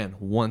down again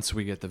once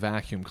we get the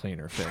vacuum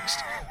cleaner fixed.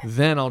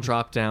 Then I'll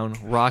drop down,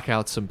 rock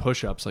out some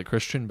push-ups like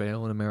Christian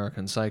Bale in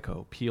American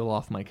Psycho, peel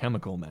off my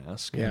chemical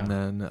mask, Yeah. and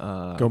then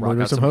Go rock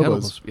murder out some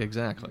hobos. kettlebells.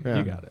 Exactly. Yeah.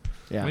 You got it.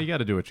 Yeah. Well, you got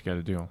to do what you got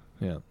to do.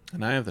 Yeah.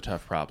 And I have the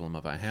tough problem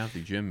of I have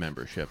the gym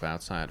membership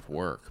outside of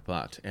work,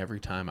 but every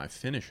time I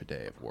finish a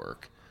day of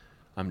work,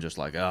 I'm just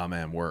like, oh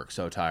man, work,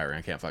 so tired.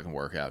 I can't fucking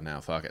work out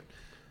now. Fuck it.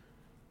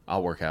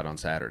 I'll work out on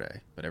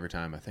Saturday. But every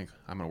time I think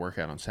I'm going to work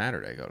out on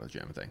Saturday, go to the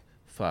gym and think,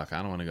 fuck, I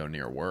don't want to go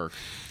near work.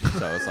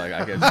 So it's like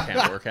I just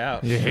can't work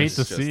out. You hate It's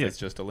to just- see it. It's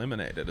just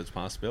eliminated. It's a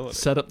possibility.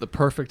 Set up the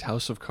perfect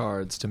house of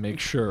cards to make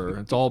sure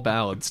it's all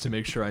balanced to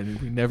make sure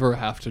we never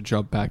have to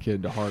jump back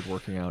into hard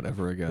working out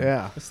ever again.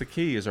 Yeah. That's the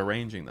key, is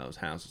arranging those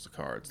houses of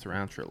cards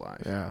throughout your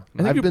life. Yeah.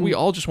 I think we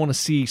all just want to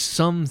see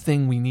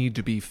something we need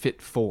to be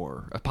fit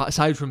for,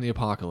 aside from the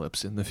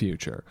apocalypse in the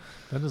future.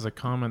 That is a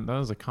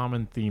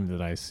common theme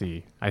that I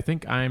see. I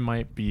think I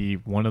might be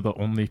one of the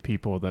only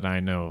people that I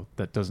know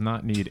that does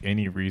not need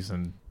any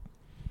reason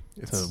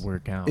to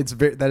work out.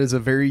 That is a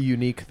very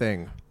unique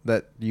thing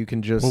that you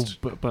can just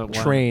but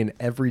train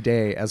every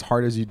day as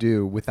hard as you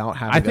do without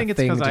having I think a it's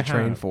thing because to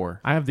train for.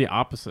 I have the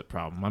opposite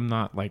problem. I'm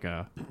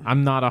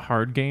not a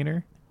hard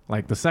gainer.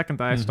 Like the second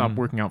that I stop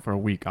working out for a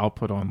week, I'll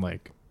put on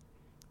like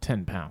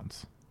 10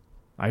 pounds.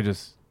 I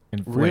just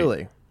inflate.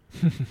 Really?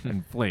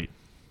 Inflate.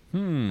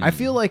 I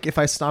feel like if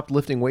I stopped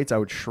lifting weights, I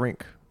would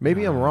shrink.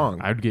 Maybe I'm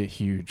wrong. I'd get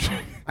huge.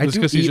 I do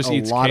because he eat just a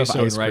eats lot of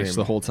queso ice and rice cream.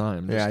 the whole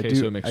time. Yeah, I Just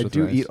queso do. mixed I with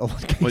do rice. eat a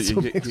lot of Well,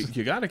 queso mixed.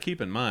 you got to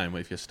keep in mind,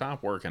 if you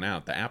stop working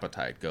out, the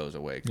appetite goes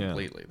away Yeah.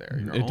 completely.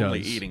 There, you're It only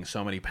does. eating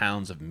so many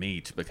pounds of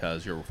meat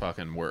because you're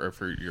fucking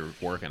you're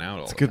working out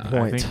all the good time.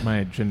 point. I think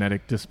my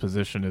genetic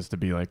disposition is to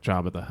be like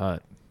Jabba the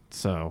Hutt.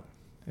 So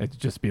it'd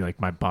just be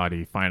like my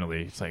body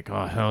finally. It's like,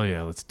 oh, hell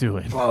yeah, let's do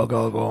it.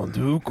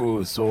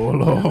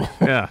 Solo.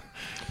 Yeah.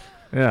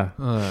 Yeah.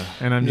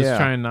 And I'm just Yeah.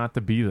 trying not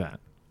to be that.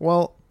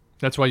 Well,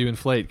 That's why you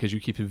inflate, because you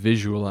keep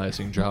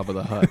visualizing Jabba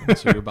the Hutt,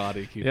 so your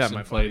body keeps Yeah, my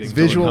inflating. body's to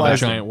become a visualize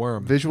giant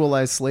worm.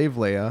 Visualize Slave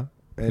Leia,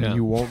 and Yeah.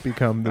 you won't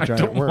become the I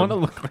giant don't worm. want to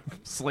look like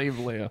Slave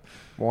Leia.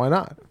 Why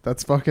not?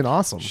 That's fucking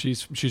awesome.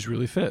 She's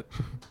really fit.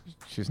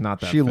 She's not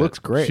that She fit. looks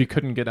great. She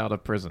couldn't get out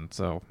of prison,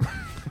 so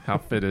how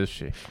fit is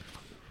she?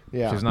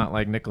 Yeah. She's not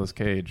like Nicolas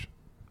Cage,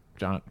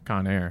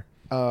 Con Air.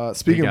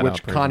 Speaking They of got which,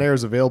 out prison. Con Air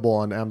is available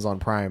on Amazon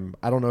Prime.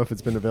 I don't know if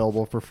it's been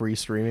available for free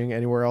streaming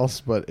anywhere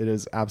else, but it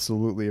is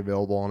absolutely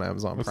available on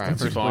Amazon What's Prime. the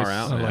first far place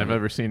out, I've man.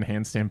 ever seen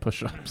handstand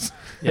push-ups.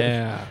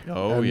 Yeah.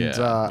 Oh And, yeah,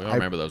 we all I-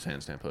 remember those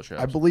handstand push-ups.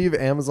 I believe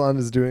Amazon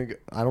is doing.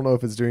 I don't know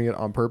if it's doing it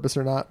on purpose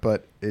or not,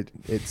 but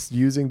it's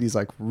using these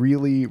like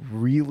really,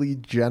 really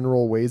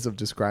general ways of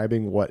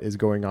describing what is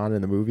going on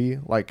in the movie.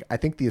 Like I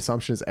think the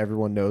assumption is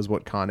everyone knows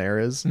what Con Air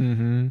is,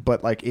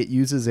 but like it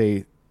uses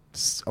a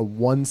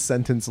one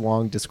sentence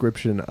long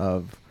description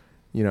of,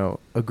 you know,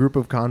 a group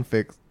of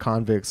convicts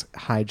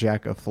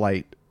hijack a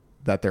flight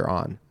that they're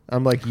on.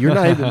 I'm like, you're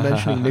not even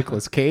mentioning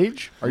Nicolas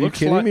Cage? Are you Looks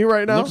kidding like- me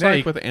right now? Looks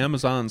like with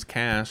Amazon's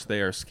cash,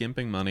 they are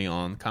skimping money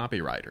on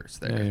copywriters.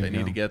 There, There you they need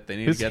go. to get. They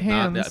need His to get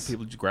hands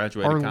people who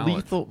graduated Are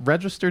college.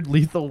 registered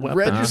lethal weapons.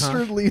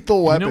 Registered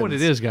lethal weapons. You know what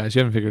it is, guys? You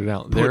haven't figured it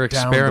out. They're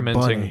down the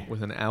experimenting bunny.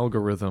 with an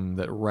algorithm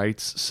that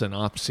writes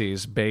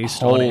synopses based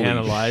Holy on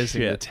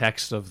analyzing the shit.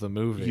 text of the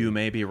movie. You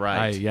may be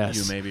right. Yes.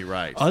 You may be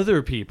right.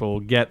 Other people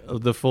get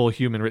the full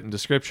human written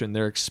description.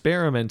 They're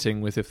experimenting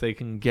with if they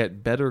can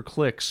get better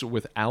clicks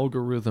with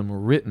algorithm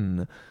written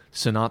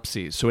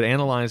synopses. So it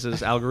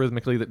analyzes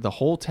algorithmically the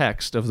whole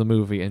text of the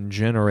movie and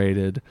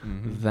generated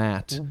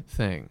that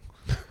thing.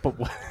 But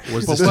what,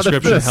 Was but this what if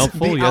description this-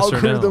 helpful? the Yes or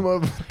algorithm no?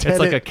 of It's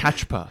like a Tenet-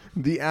 catchpa.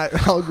 The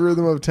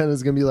algorithm of 10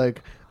 is going to be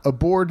like,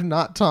 aboard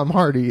not Tom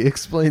Hardy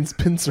explains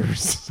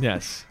pincers.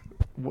 Yes.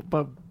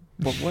 But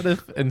what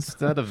if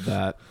instead of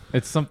that,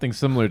 it's something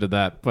similar to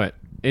that, but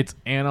it's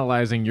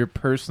analyzing your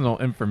personal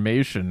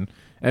information,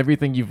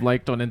 everything you've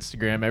liked on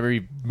Instagram,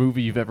 every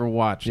movie you've ever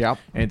watched. Yep.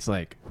 And it's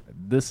like,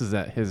 this is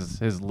at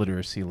his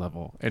literacy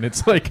level. And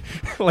it's like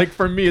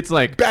for me, it's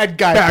like Bad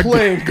guy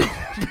playing.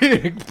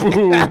 big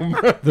boom.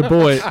 The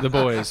boys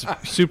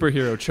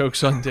superhero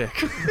chokes on dick.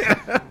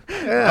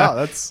 Yeah,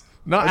 that's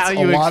Not that's how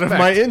a you lot of expect.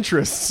 my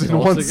interests in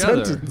All one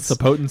together. sentence. It's a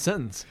potent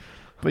sentence.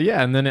 But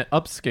yeah, and then it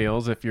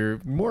upscales if you're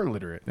more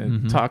literate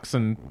and talks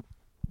in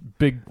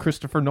big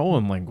Christopher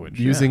Nolan language.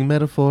 Using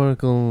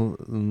metaphorical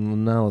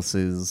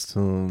analyses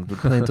to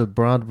paint a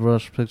broad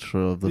brush picture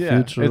of the Yeah,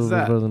 future it's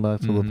that. reverting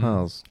back to the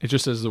past. It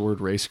just says the word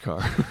race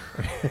car.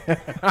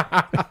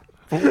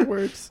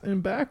 forwards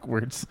and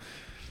backwards.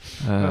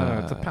 It's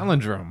a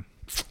palindrome.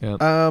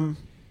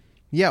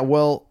 Yeah.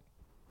 Well,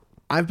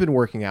 I've been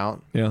working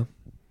out Yeah.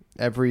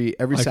 every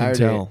can Saturday.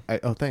 tell.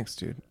 Oh, thanks,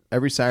 dude.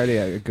 Every Saturday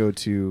I go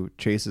to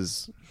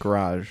Chase's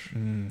garage,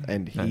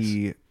 and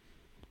he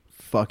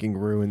fucking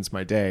ruins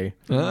my day.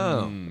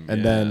 Oh.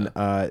 And then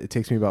it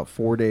takes me about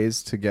 4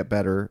 days to get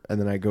better, and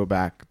then I go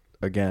back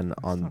again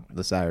on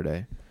the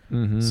Saturday.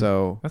 Mm-hmm.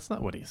 So That's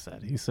not what he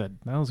said. He said,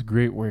 that was a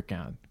great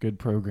workout. Good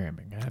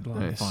programming. I had a lot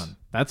Nice. of fun.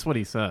 That's what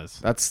he says.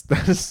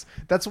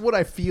 that's what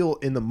I feel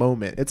in the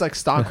moment. It's like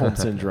Stockholm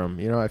syndrome.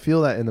 You know, I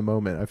feel that in the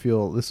moment. I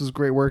feel this is a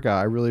great workout.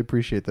 I really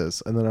appreciate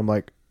this. And then I'm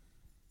like,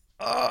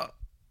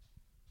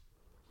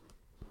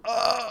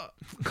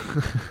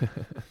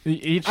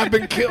 I've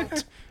been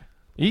killed.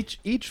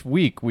 Each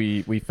week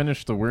we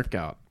finish the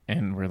workout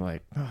and we're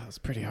like, oh, that's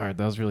pretty hard.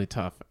 That was really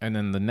tough. And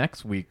then the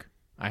next week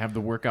I have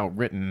the workout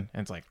written,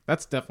 and it's like,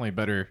 that's definitely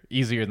better,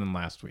 easier than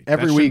last week.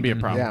 Every that week, shouldn't be a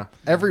problem. Yeah,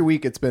 every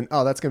week it's been,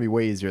 oh, that's gonna be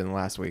way easier than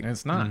last week, And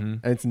it's not. and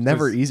it's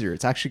never Just- easier.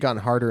 It's actually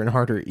gotten harder and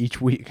harder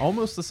each week.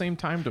 Almost the same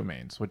time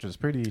domains, which is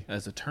pretty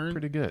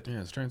Pretty good. Yeah,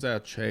 as it turns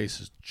out,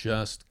 Chase is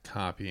just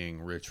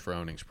copying Rich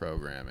Froning's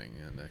programming,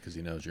 and because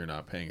he knows you're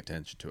not paying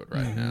attention to it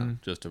right now,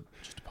 just to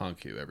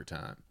punk you every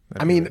time.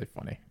 That'd I be mean, really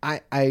funny.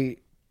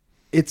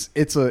 It's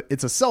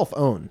a self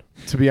own,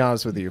 to be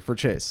honest with you, for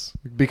Chase,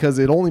 because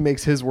it only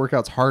makes his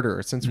workouts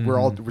harder since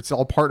it's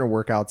all partner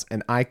workouts,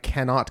 and I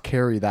cannot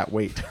carry that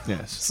weight.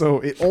 Yes. So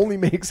it only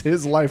makes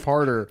his life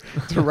harder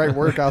to write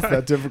workouts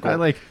that difficult.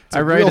 I It's I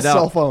a write real it out,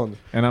 self own.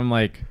 and I'm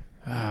like,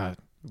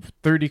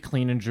 30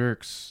 clean and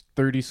jerks,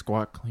 30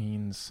 squat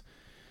cleans.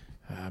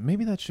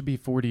 Maybe that should be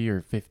 40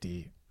 or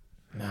 50.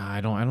 Nah,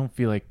 I don't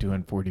feel like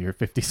doing 40 or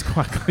 50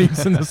 squat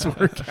cleans in this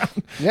workout.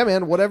 Yeah,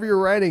 man. Whatever you're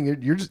writing,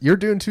 you're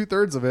doing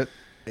 2/3 of it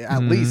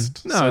at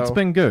least. No, it's So-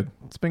 been good.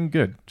 It's been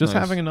good. Just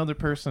Nice. having another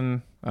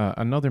person,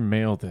 another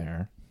male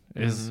there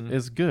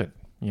is good.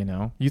 You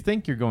know, you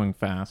think you're going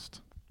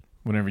fast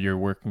whenever you're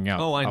working out.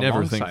 Oh, I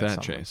never think alongside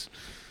that, someone. Chase.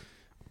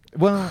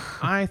 Well,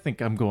 I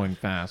think I'm going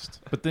fast,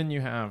 but then you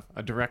have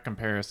a direct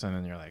comparison,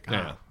 and you're like,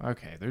 Yeah.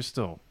 okay, there's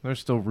still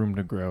room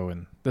to grow,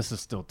 and this is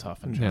still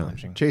tough and Yeah.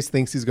 challenging. Chase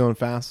thinks he's going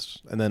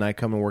fast, and then I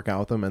come and work out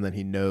with him, and then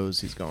he knows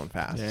he's going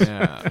fast.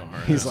 Yeah.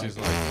 He's like,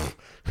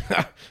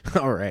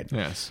 all right.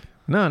 yes.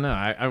 No,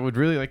 I would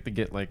really like to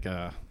get like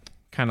a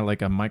kind of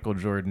like a Michael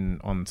Jordan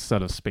on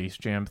set of Space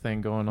Jam thing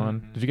going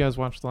on. Did you guys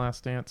watch The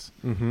Last Dance?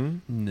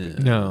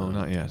 Mm-hmm. No,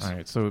 not yet. All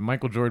right, so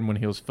Michael Jordan, when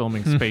he was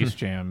filming Space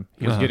Jam,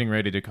 he was getting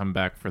ready to come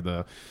back for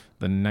the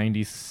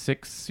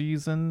 '96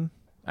 season.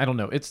 I don't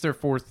know. It's their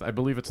fourth. I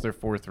believe it's their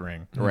fourth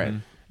ring. Right.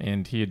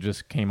 And he had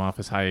just came off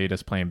his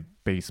hiatus playing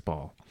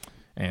baseball,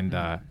 and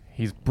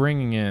he's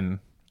bringing in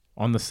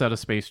on the set of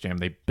Space Jam.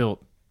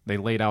 They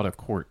laid out a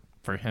court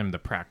for him to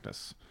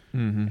practice,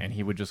 and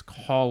he would just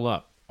call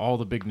up all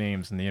the big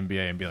names in the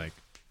NBA and be like,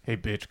 "Hey,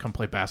 bitch, come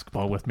play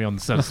basketball with me on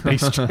the set of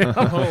Space Jam."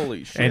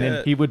 Holy shit! And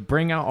then he would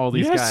bring out all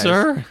these Yes, guys,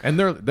 sir. and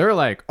they're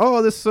like,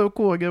 "Oh, this is so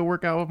cool! I get to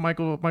work out with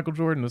Michael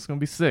Jordan. This is gonna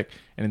be sick."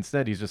 And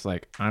instead, he's just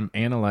like, "I'm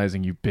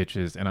analyzing you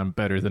bitches, and I'm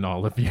better than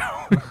all of you."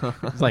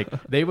 It's like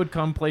they would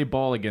come play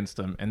ball against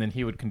him, and then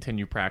he would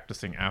continue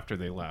practicing after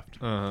they left.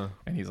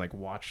 And he's like,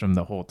 watched them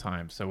the whole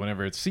time. So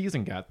whenever its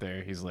season got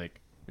there, he's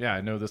like, "Yeah,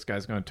 I know this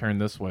guy's gonna turn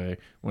this way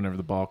whenever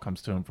the ball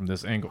comes to him from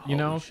this angle." You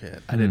know? Holy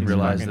shit. I didn't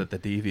realize fucking- that the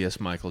devious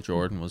Michael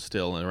Jordan was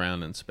still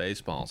around in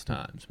Spaceballs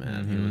times,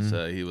 man.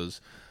 He was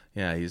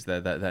yeah, he's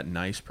that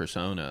nice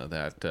persona,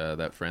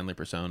 that friendly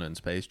persona in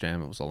Space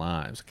Jam. It was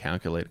alive. It was a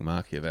calculating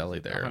Machiavelli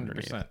there.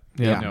 100%.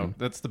 Yeah. You know,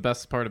 that's the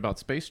best part about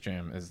Space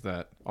Jam is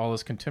that all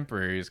his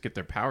contemporaries get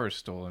their powers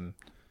stolen,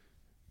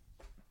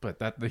 but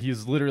that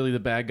he's literally the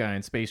bad guy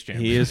in Space Jam.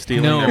 He is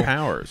stealing No. their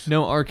powers.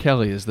 No, R.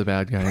 Kelly is the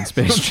bad guy in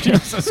Space Jam.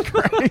 Jesus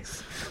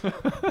Christ.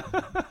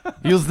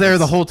 He was there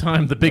the whole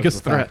time, the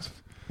biggest threat.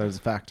 That is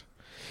a fact.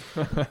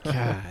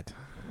 God.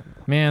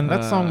 Man,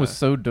 that song was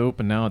so dope,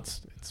 and now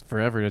it's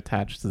forever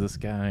attached to this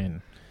guy.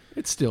 And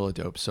It's still a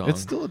dope song.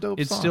 It's still a dope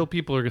It's song. still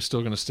people are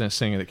still going to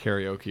sing it at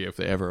karaoke if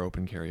they ever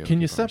open karaoke.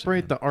 can you bars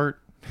separate again. the art?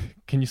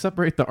 Can you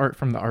separate the art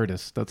from the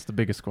artist? That's the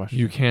biggest question.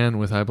 You can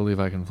with "I Believe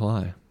I Can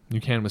Fly." You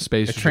can with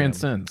Space it Jam.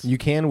 transcends. You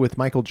can with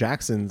Michael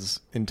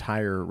Jackson's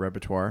entire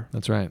repertoire.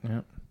 That's right.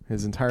 Yeah.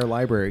 His entire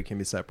library can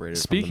be separated.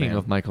 Speaking from the man.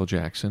 of Michael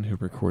Jackson, who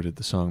recorded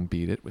the song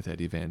 "Beat It" with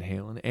Eddie Van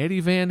Halen,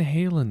 Eddie Van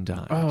Halen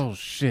died. Oh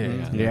shit.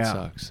 yeah, Yeah. that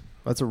sucks.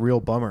 that's a real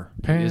bummer.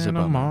 It is a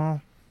bummer. Panama.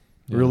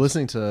 We were Yes.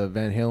 listening to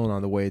Van Halen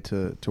on the way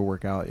to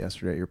work out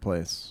yesterday at your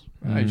place.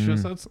 I should have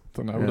said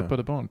something. I would have Yeah. put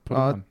it on. Put it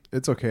on.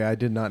 It's okay. I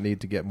did not need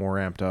to get more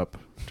amped up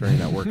during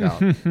that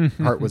workout.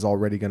 Heart was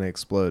already going to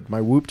explode.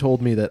 My Whoop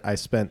told me that I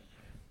spent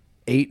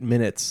 8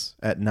 minutes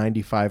at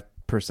 95%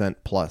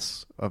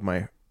 plus of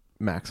my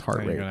max heart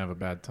Now you're rate. gonna have a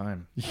bad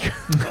time.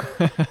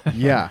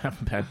 Yeah.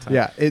 Have a bad time.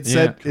 Yeah, it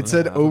said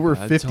Have a over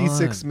bad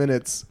 56 time.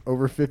 minutes.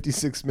 Over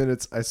 56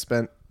 minutes, I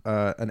spent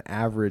an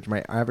average.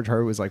 My average heart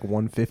rate was like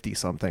 150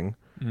 something,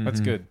 That's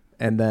good.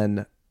 and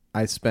then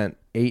I spent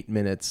 8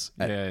 minutes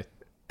at Yeah,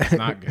 it's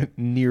not good.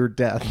 near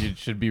death. You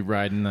should be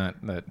riding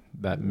that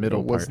middle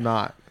It was part.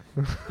 not.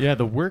 Yeah,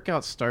 the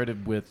workout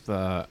started with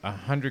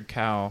 100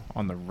 cal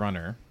on the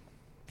runner,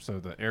 so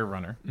the air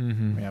runner.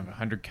 Mm-hmm. We have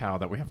 100 cal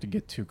that we have to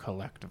get to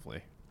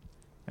collectively,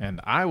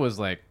 and I was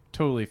like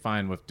totally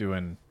fine with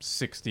doing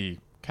 60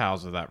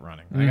 cows of that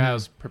running. Like I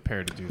was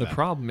prepared to do The that.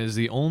 problem is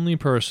the only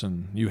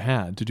person you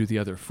had to do the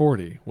other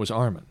 40 was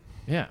Armin.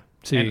 Yeah.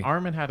 See, and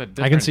Armin had a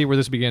different, I can see where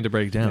this began to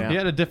break down. he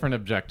had a different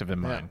objective in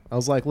mind. I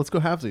was like, let's go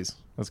halvesies.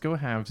 Let's go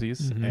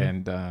halvesies, Mm-hmm.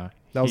 and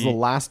That was the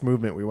last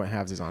movement we went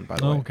halvesies on, by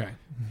the way. Okay.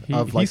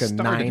 Of like a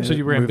started 9 it. So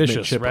you were movement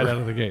ambitious chipper. right out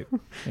of the gate.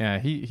 Yeah,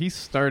 he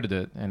started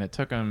it, and it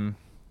took him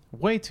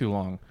way too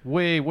long,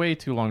 way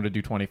too long to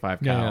do 25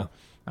 cal. Yeah.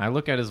 I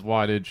look at his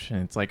wattage,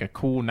 and it's like a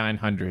cool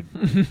 900.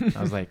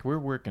 I was like, we're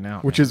working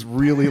out, Which man. is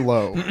really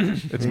low.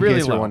 It's in really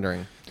case you're low.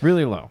 wondering.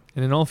 really low.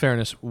 And in all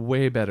fairness,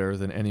 way better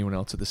than anyone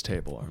else at this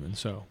table, Armin.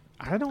 So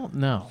I don't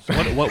know.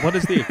 What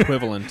is the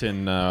equivalent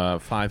in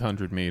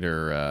 500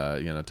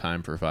 meter?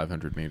 Time for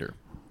 500 meter.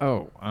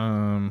 Oh,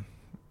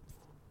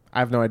 I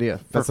have no idea.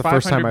 for That's the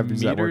first time 500 I've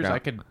used that meters, workout. I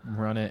could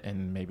run it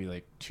in maybe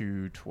like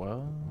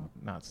 2:12.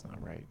 No, it's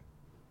not right.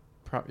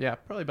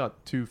 Probably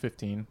about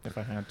 2:15 if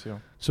I had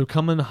to. So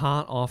coming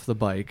hot off the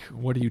bike,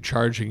 what are you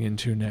charging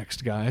into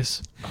next,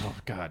 guys? Oh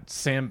God,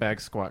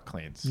 sandbag squat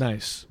cleans.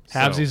 Nice. So-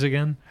 Halvesies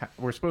again?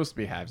 We're supposed to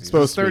be halvesies.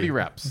 Supposed to 30 be.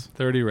 reps.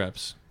 30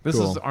 reps. This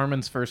Cool. is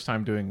Armin's first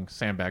time doing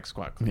sandbag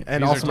squat cleans.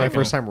 And These also are my taking-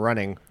 first time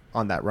running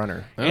on that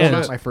runner. And-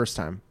 Not my first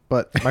time,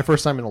 but my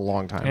first time in a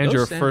long time. And Those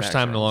your sandbag first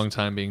time in a runs. long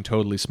time being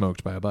totally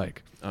smoked by a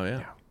bike. Oh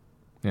yeah.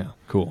 Yeah,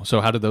 cool.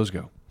 So how did those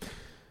go?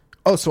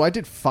 Oh, so I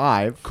did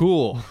 5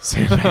 Cool.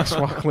 sandbag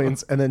squat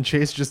cleans, and then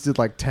Chase just did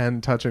like 10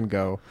 touch and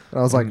go. And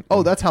I was like,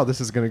 oh, that's how this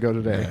is going to go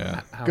today.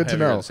 Yeah. How Good to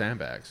heavy are know. the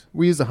sandbags?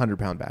 We used a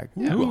 100-pound bag.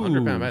 Yeah,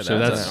 100-pound bag. So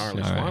That's that's- an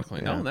gnarly all squat right.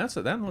 clean. Yeah.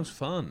 Oh, that looks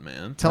fun,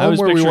 man. Tell I them was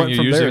where we picturing went you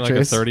from using there, like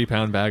Chase. a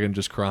 30-pound bag and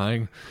just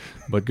crying,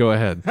 but go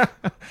ahead.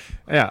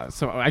 Yeah,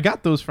 so I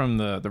got those from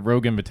the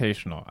Rogue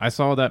Invitational. I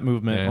saw that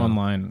movement Yeah.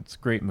 online. It's a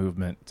great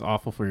movement. It's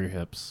awful for your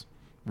hips.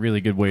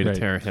 Really good way Great. to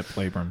tear a hip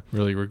labrum.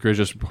 Really, we're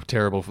just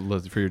terrible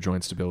for your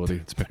joint stability.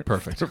 It's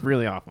perfect. It's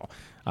really awful.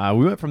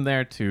 We went from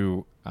there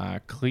to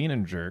clean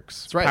and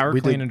jerks. That's right. Power we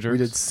clean did, and jerks. We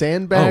did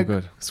sandbag Oh,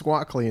 good.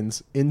 squat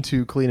cleans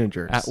into clean and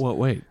jerks. At what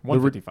weight?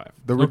 155.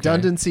 The Okay.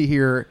 redundancy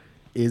here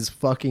is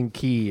fucking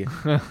key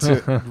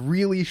to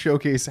really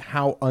showcase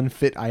how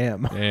unfit I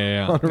am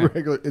Yeah. on a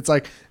regular. It's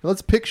like,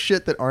 let's pick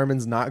shit that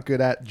Armin's not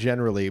good at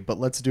generally, but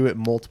let's do it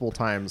multiple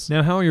times.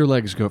 Now, how are your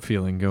legs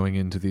feeling going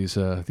into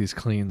these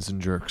cleans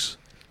and jerks?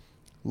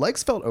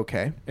 Legs felt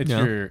okay. It's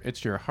Yeah.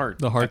 your heart.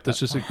 The heart that's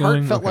just Heart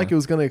going. felt okay. like it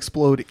was going to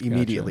explode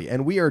immediately,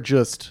 and we are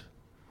just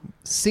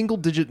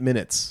single-digit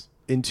minutes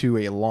into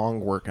a long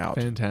workout.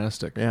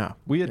 Fantastic. Yeah,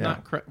 We had yeah.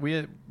 not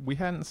we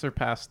hadn't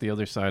surpassed the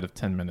other side of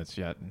 10 minutes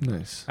yet.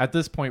 Nice. At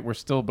this point, we're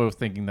still both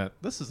thinking that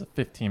this is a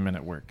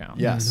 15-minute workout.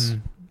 Yes.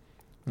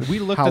 We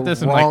looked How at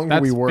this and wrong like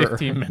that's we were.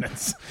 15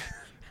 minutes,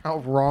 How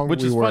wrong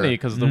which we is were. funny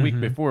because the week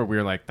before we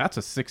were like that's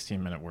a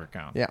 16-minute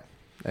workout. Yeah,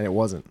 and it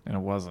wasn't. And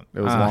it wasn't.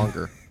 It was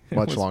longer, It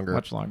much was longer.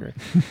 Much longer.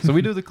 So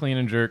we do the clean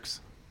and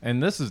jerks,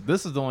 and this is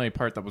the only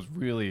part that was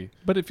really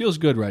But it feels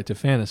good, right, to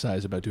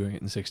fantasize about doing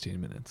it in 16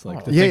 minutes,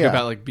 like to Yeah, think yeah.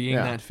 about like being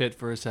Yeah. that fit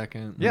for a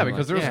second. yeah and,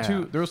 because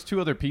like, there was two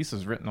other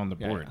pieces written on the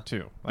Yeah, board yeah.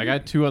 too. Like I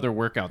had 2 other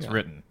workouts Yeah.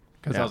 written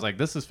because Yeah. I was like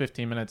this is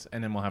 15 minutes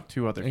and then we'll have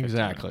 2 other 15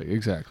 minutes.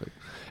 Exactly.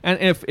 And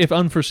if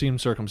unforeseen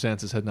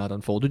circumstances had not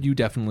unfolded, you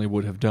definitely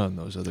would have done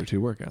those other 2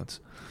 workouts.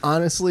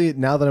 Honestly,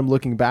 now that I'm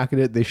looking back at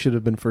it, they should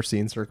have been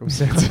foreseen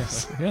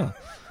circumstances. Yeah.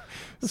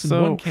 Listen,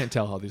 So- one can't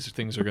tell how these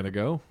things are going to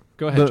go.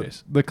 Go ahead,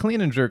 Chase. The clean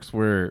and jerks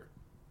were,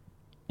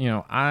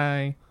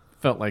 I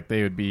felt like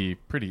they would be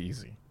pretty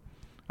easy.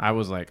 I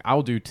was like,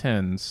 I'll do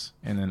 10s,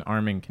 and then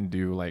Armin can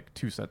do like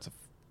two sets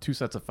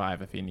of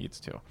 5 if he needs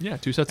to. Yeah,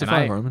 2 sets of And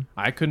 5, Armin.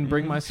 I couldn't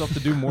bring myself to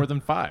do more than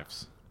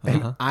 5s.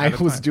 And Uh-huh. I At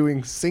a was time.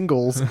 doing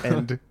singles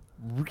and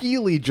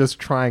really just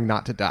trying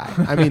not to die.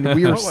 I mean,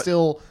 we are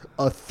still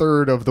a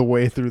third of the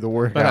way through the But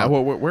workout.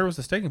 where was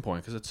the sticking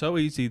point? Because it's so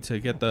easy to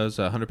get those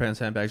 100-pound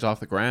sandbags off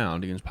the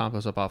ground. You can just pop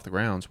those up off the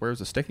ground. So where's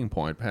the sticking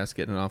point past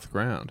getting it off the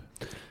ground?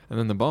 And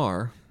then the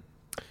bar,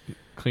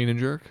 clean and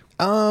jerk.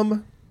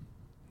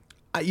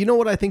 You know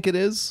what I think it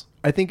is?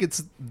 I think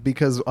it's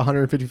because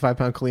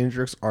 155-pound clean and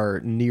jerks are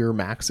near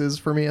maxes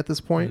for me at this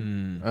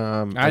point.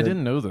 I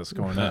didn't know this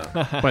going in.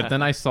 But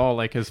then I saw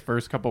like his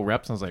first couple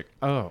reps and I was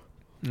like,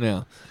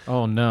 Yeah.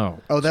 oh no.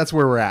 Oh, that's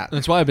where we're at.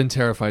 That's why I've been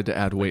terrified to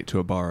add weight to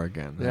a bar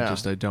again. Yeah.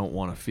 I don't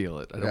want to feel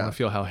it. I don't Yeah. want to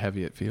feel how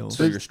heavy it feels.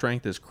 So your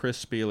strength is Chris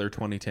Spieler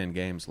 2010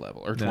 games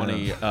level or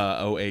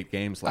 2008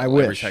 games I level.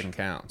 Every wish. second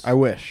counts. I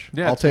wish.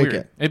 Yeah, I'll it's take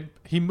weird. it.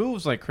 He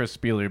moves like Chris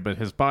Spieler, but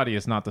his body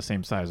is not the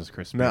same size as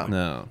Chris No. Spieler.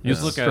 No. You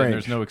just no. look at it and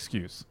there's Strange. no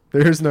excuse.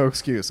 There's no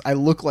excuse. I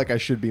look like I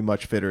should be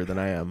much fitter than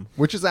I am,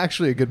 which is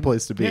actually a good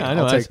place to be. Yeah, I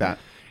know, I'll take that's-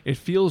 that. It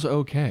feels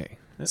okay.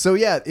 So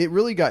yeah, it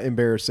really got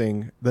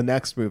embarrassing the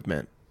next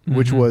movement,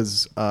 which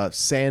was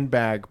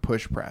sandbag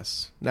push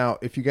press. Now,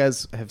 if you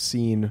guys have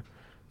seen,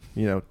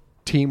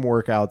 team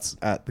workouts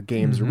at the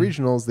games or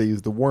regionals, they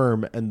use the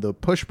worm, and the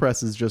push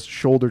press is just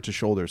shoulder to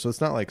shoulder, so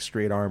it's not like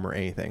straight arm or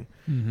anything.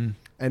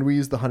 And we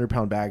used the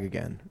 100-pound bag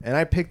again, and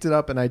I picked it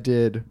up and I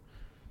did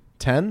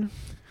 10,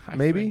 I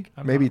maybe think.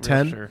 I'm maybe not real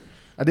 10. sure.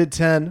 I did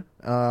 10,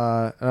 and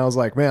I was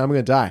like, man, I'm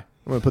gonna die.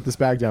 I'm gonna put this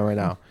bag down right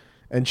now.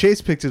 And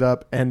Chase picked it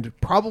up and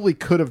probably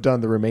could have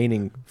done the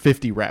remaining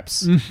 50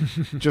 reps.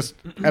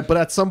 But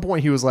at some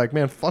point he was like,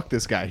 man, fuck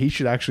this guy. He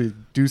should actually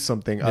do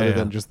something other Yeah.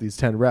 than just these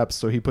 10 reps.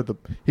 So he put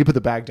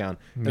the bag down.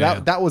 And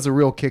Yeah. that was a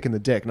real kick in the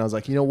dick. And I was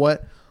like, you know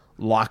what?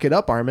 Lock it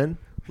up, Armin.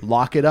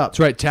 Lock it up. That's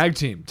right. Tag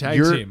team.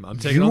 I'm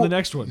taking on the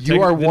next one.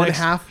 You are one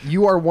half.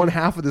 You are one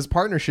half of this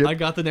partnership. I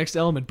got the next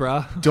element,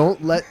 brah.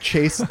 Don't let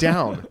Chase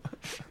down.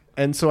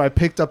 And so I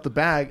picked up the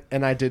bag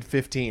and I did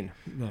 15.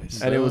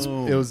 Nice. And it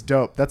was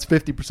dope. That's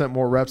 50%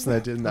 more reps than I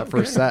did in that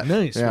first set.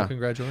 Nice. Yeah. Well,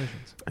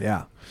 congratulations.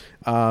 Yeah.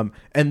 And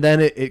then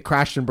it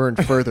crashed and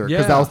burned further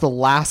because that Yeah. was the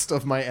last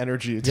of my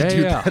energy to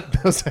do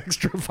those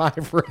extra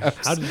 5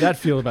 reps. How did that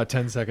feel about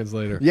 10 seconds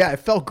later? Yeah, it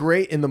felt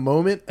great in the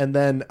moment. And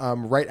then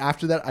right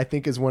after that, I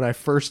think is when I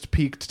first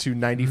peaked to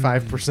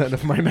 95%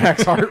 of my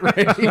max heart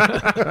rate.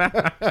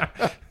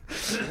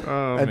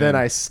 And then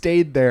I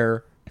stayed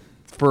there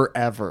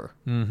forever.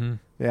 Mm-hmm.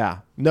 Yeah.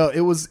 No,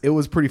 it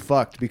was pretty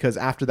fucked because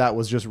after that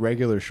was just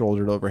regular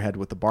shouldered overhead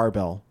with the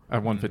barbell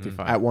At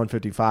 155. at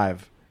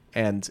 155.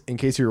 And in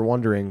case you were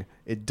wondering,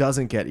 it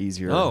doesn't get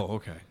easier.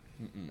 Oh,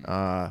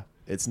 okay.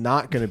 It's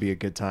not going to be a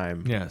good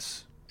time.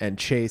 Yes. And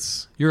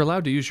Chase, You're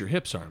allowed to use your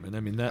hips, Armin.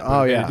 I mean, that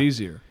Oh, made yeah. it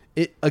easier.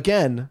 it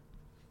again,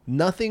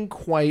 nothing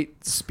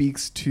quite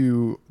speaks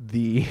to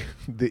the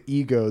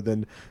ego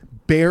than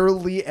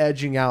barely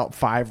edging out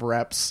 5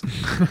 reps,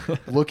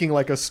 looking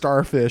like a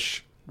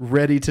starfish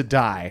ready to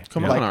die.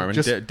 Come Like, on, Armin.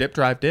 just Dip,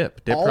 drive,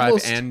 dip. Dip,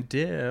 almost- drive, and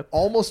dip.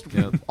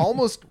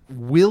 almost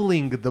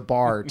willing the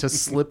bar to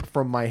slip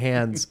from my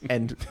hands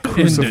and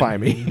crucify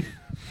me.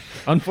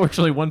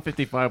 Unfortunately,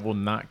 155 will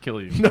not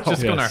kill you. No. It's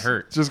just going to Yes.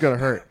 hurt. It's just gonna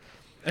hurt.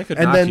 It could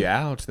And knock then you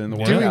out. Then the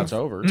doing- workout's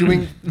over.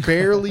 Doing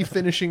barely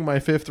finishing my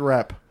 5th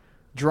rep,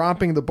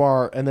 dropping the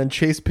bar, and then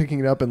Chase picking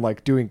it up and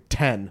like doing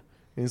 10.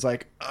 And he's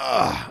like,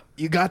 "Ugh,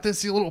 you got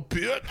this, you little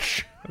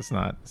bitch." That's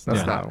not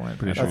That's how not it went.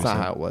 pretty That's sure. not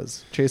how it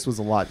was. Chase was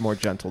a lot more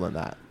gentle than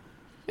that.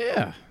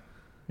 Yeah.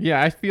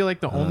 Yeah, I feel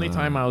like the only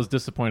time I was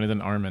disappointed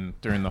in Armin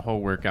during the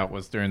whole workout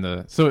was during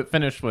so it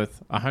finished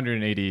with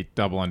 180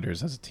 double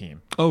unders as a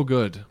team. Oh,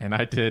 good. And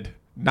I did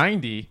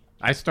 90.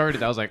 I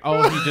was like,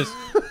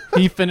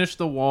 he finished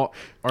the wall,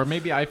 or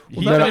maybe I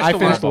No, I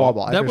finished the wall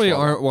ball. I That finished way, the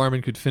wall ball.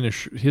 Armin could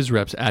finish his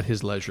reps at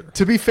his leisure.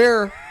 To be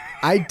fair,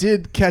 I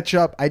did catch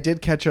up.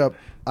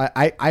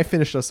 I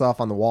finished us off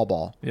on the wall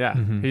ball. Yeah,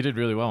 he did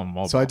really well in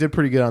wall So ball. I did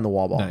pretty good on the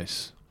wall ball.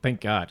 Nice. Thank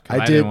God, because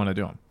I I did- didn't want to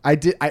do them.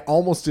 I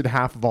almost did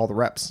half of all the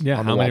reps. Yeah.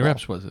 on the How many wall ball.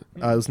 reps was it?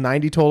 It was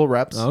 90 total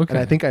reps. Oh, okay. And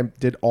I think I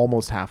did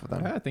almost half of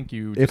them. I think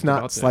you, if just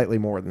about not did. slightly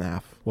more than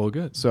half. Well,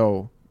 good.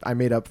 So I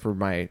made up for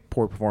my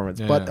poor performance.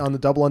 Yeah. But on the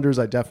double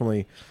unders, I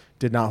definitely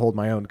did not hold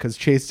my own because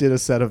Chase did a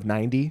set of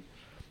 90,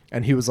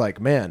 and he was like,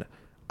 "Man,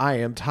 I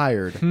am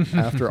tired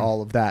after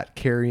all of that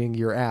carrying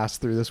your ass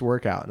through this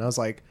workout." And I was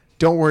like,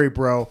 "Don't worry,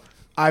 bro,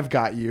 I've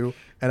got you."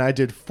 And I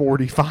did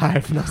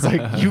 45, and I was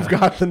like, "You've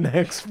got the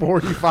next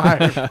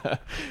 45."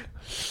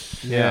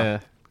 Yeah.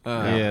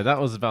 Yeah, that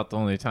was about the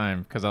only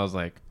time because I was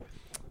like,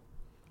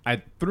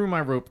 I threw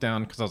my rope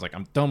down because I was like,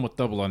 I'm done with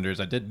double unders.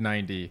 I did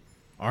 90.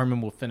 Armin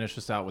will finish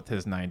us out with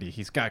his 90.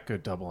 He's got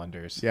good double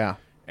unders. Yeah.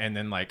 And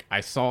then like I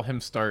saw him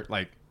start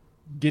like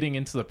getting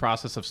into the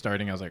process of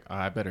starting. I was like,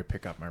 I better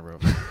pick up my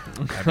rope.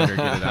 I better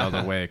get it out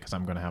of the way because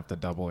I'm gonna have to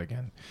double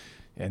again.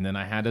 And then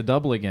I had to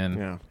double again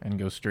Yeah. and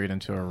go straight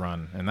into a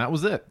run. And that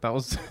was it. That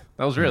was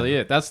really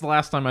it. That's the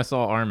last time I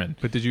saw Armin.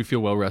 But did you feel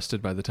well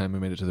rested by the time we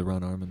made it to the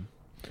run, Armin?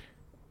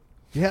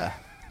 Yeah.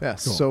 Yeah.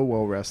 So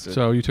well rested.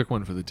 So you took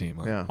one for the team.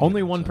 Armin. Yeah.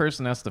 Only one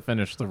person has to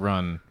finish the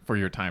run for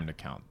your time to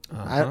count.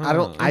 I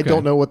okay.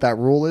 don't know what that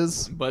rule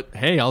is, But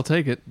hey, I'll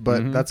take it.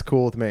 but that's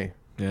cool with me.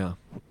 Yeah.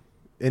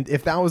 And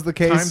if that was the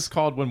case, Time's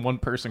called when one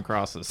person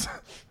crosses.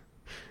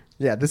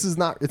 yeah, it's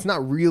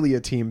not really a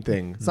team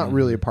thing. It's not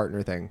really a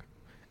partner thing.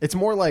 It's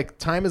more like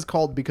time is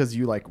called because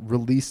you like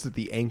released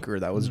the anchor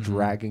that was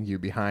dragging you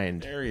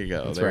behind. There you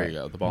go. That's there right. you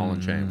go. The ball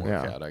and chain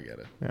Yeah. workout. I get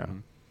it. Yeah.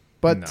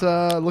 But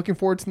looking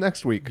forward to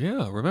next week.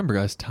 Yeah. Remember,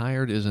 guys,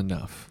 tired is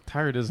enough.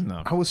 Tired is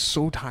enough. I was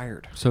so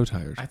tired. So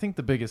tired. I think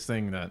the biggest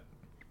thing that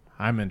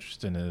I'm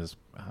interested in is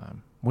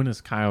when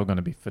is Kyle going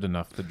to be fit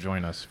enough to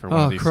join us for one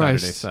of Oh these Saturday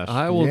Christ! sessions?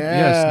 I will.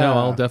 Yes. No. Yeah.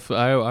 I'll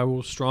definitely. I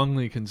will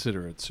strongly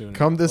consider it soon.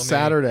 Come this Let me-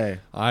 Saturday.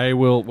 I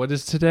will. What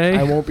is today?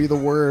 I won't be the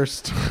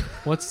worst.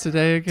 What's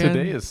today again?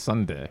 Today is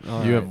Sunday.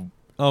 All You right. have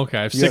Okay.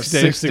 I have You 6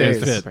 have days 6 to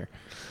get days. fit.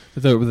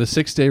 The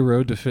 6-day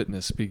road to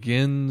fitness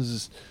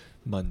begins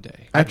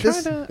Monday. I At try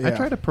this- to yeah. I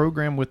try to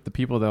program with the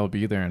people that will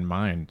be there in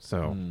mind.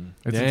 So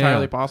it's Yeah.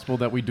 entirely possible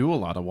that we do a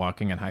lot of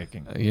walking and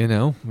hiking. You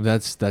know,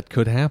 that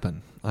could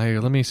happen.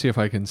 Let me see if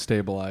I can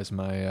stabilize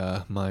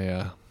my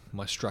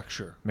my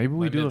structure. Maybe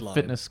we my do a midline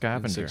fitness in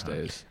scavenger 6 hunt.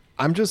 days.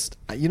 I'm just,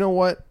 you know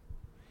what?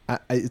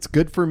 It's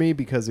good for me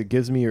because it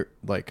gives me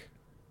like,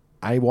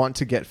 I want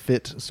to get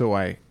fit so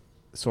I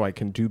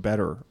can do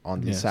better on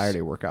these Yes. Saturday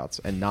workouts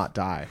and not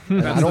die.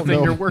 And That's I don't the thing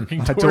know. you're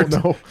working I towards.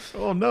 don't know.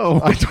 Oh no!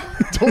 I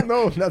don't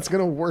know if that's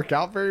gonna work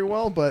out very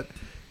well, but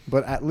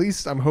at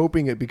least I'm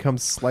hoping it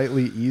becomes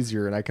slightly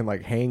easier and I can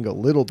like hang a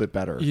little bit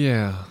better.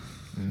 Yeah.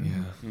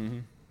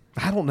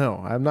 I don't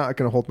know. I'm not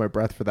gonna hold my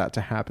breath for that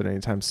to happen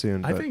anytime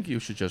soon. I but, think you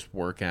should just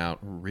work out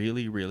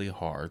really, really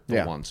hard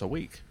Yeah. once a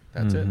week.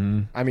 That's it.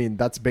 I mean,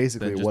 that's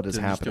basically Then just, what is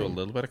then just do a happening.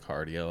 little bit of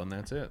cardio and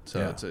that's it. So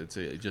Yeah. it's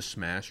just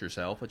smash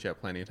yourself, but you have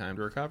plenty of time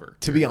to recover.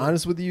 To be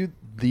honest with you,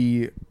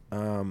 the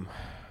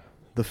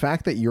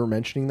fact that you're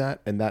mentioning that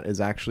and that is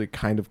actually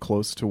kind of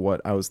close to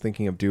what I was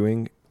thinking of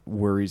doing.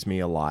 worries me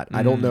a lot.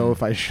 I don't know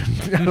if I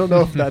should. I don't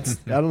know if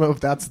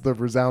that's the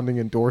resounding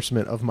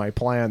endorsement of my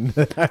plan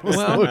that I was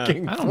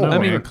looking I for. don't know. I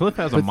mean, Cliff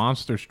has a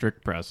monster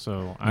strict press,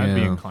 so I'd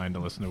be inclined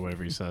to listen to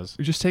whatever he says.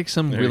 You just take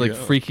some There really you go.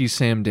 freaky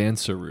Sam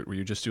Dancer route where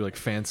you just do like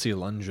fancy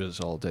lunges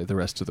all day the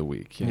rest of the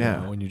week. You Yeah.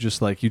 know? And you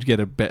just like, you'd get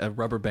a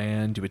rubber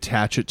band, you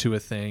attach it to a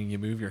thing, you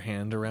move your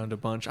hand around a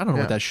bunch. I don't know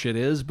Yeah. what that shit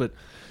is, but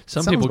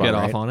some Sounds people get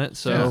about off right. on it.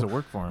 So Yeah, does it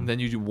work for him? and then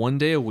you do one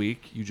day a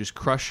week, you just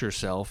crush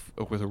yourself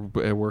with a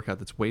workout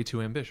that's way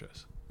too ambitious.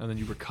 And then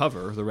you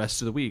recover the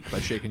rest of the week by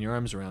shaking your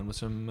arms around with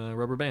some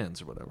rubber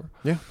bands or whatever.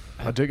 Yeah,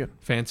 I dig it.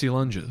 Fancy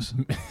lunges.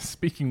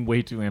 Speaking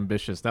way too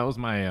ambitious, that was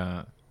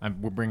my.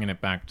 We're bringing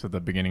it back to the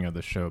beginning of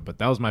the show, but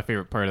that was my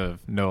favorite part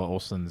of Noah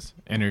Olsen's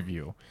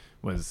interview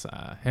was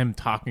him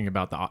talking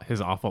about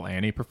his Awful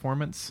Annie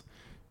performance.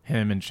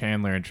 Him and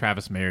Chandler and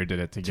Travis Mayer did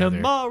it together.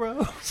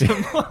 Tomorrow.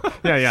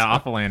 yeah,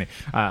 Awful Annie.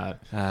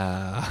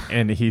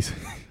 And he's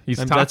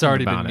talking That's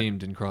already been about it.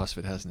 memed in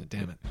CrossFit, hasn't it?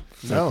 Damn it.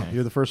 No, okay.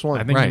 you're the first one.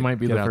 I think he Right, might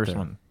be get the out first there.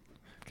 one.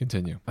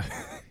 Continue.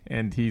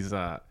 And he's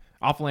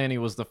Awful Annie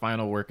was the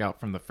final workout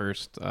from the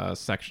first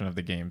section of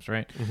the games,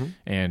 right?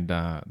 And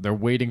they're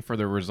waiting for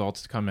the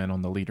results to come in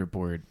on the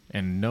leaderboard.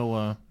 And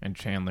Noah and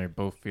Chandler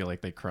both feel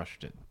like they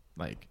crushed it.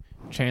 Like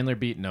Chandler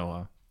beat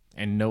Noah,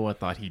 and Noah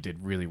thought he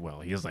did really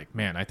well. He was like,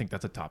 "Man, I think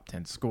that's a top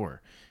 10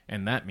 score,"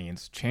 and that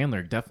means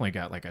Chandler definitely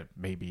got like a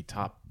maybe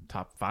top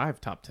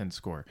 5, top 10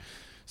 score.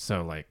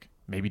 So like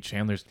maybe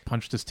Chandler's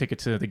punched his ticket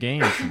to the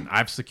games, and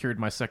I've secured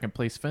my second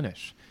place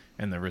finish.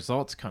 And the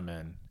results come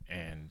in,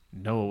 and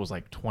Noah was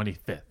like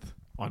 25th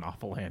on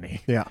Awful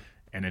Annie. Yeah.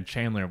 And then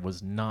Chandler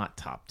was not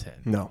top 10.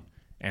 No.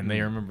 And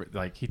they remember,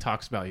 like, he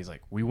talks about, he's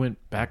like, we went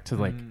back to,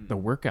 like, the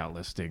workout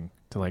listing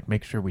to, like,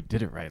 make sure we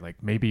did it right. Like,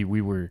 maybe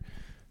we were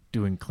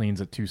doing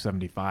cleans at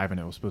 275 and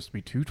it was supposed to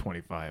be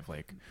 225.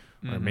 Like,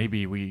 or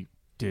maybe we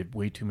did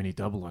way too many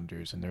double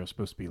unders and there was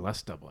supposed to be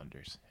less double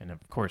unders. And,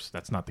 of course,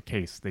 that's not the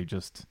case. They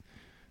just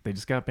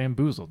got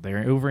bamboozled.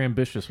 They're over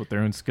ambitious with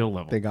their own skill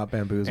level. They got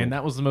bamboozled. And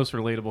that was the most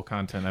relatable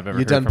content I've ever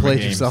You heard done from played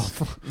a games.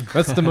 yourself.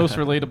 That's the most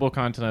relatable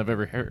content I've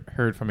ever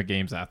heard from a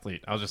games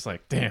athlete. I was just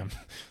like, damn,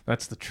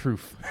 that's the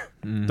truth.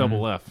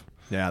 Double F.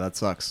 Yeah, that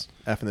sucks.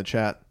 F in the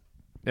chat.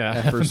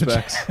 Yeah. F for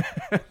specs.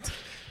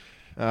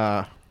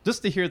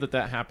 Just to hear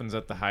that happens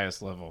at the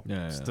highest level.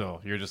 Yeah.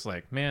 Still, you're just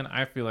like, man,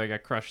 I feel like I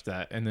crushed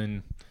that. And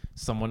then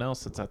someone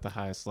else that's at the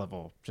highest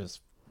level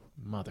just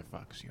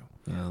motherfucks you.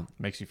 Yeah.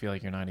 Makes you feel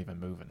like you're not even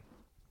moving.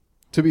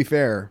 To be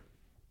fair,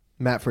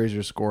 Matt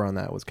Fraser's score on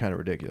that was kind of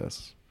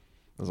ridiculous.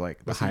 It was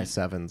like the high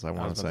sevens, I I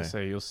want was to about say,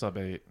 to say you'll sub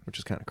 8. which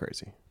is kind of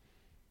crazy.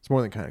 It's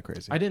more than kind of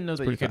crazy. I didn't know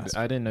that you pretty could. fast.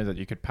 I didn't know that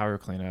you could power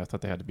clean it. I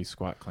thought they had to be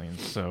squat cleans.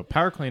 So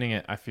power cleaning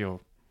it, I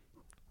feel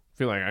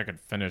like I could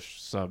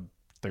finish sub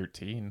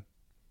 13.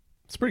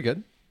 It's pretty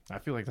good. I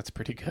feel like that's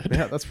pretty good.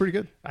 Yeah, that's pretty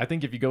good. I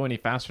think if you go any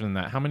faster than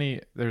that,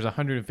 there's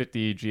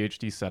 150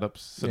 GHD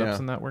sit-ups Yeah.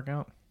 in that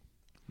workout.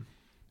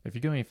 If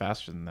you go any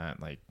faster than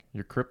that, like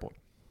you're crippled.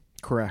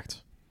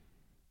 Correct.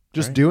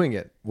 Just Right? doing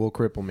it will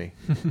cripple me.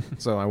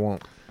 So I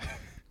won't.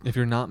 If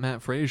you're not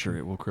Matt Frazier,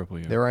 it will cripple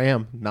you. There I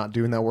am, not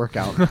doing that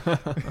workout.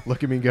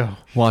 Look at me go.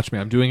 Watch me.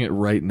 I'm doing it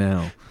right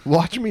now.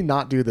 Watch me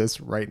not do this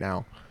right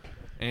now.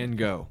 And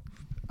go.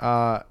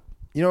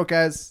 You know what,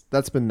 guys?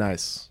 That's been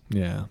nice.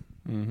 Yeah.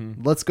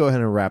 Let's go ahead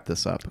and wrap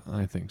this up.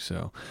 I think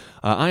so.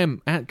 I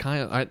am at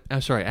Kyle.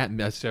 I'm sorry.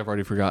 I've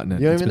already forgotten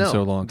it. You don't It's even been know.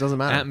 so long. It doesn't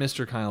matter. At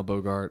Mr. Kyle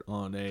Bogart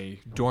on a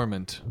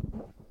dormant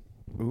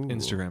Ooh.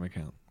 Instagram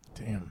account.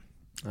 Damn.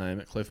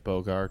 I'm at Cliff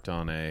Bogart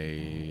on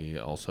a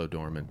also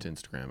dormant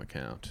Instagram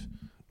account,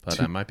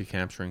 but I might be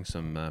capturing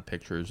some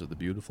pictures of the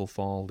beautiful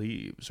fall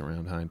leaves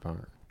around Hyde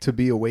Park. To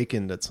be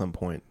awakened at some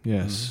point.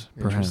 Yes,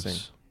 Interesting.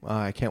 perhaps.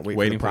 I can't wait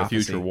Waiting for for the the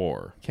prophecy. future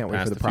war. Can't wait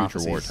Past for the future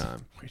war prophecies.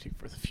 time. Waiting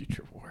for the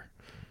future war.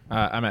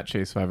 I'm at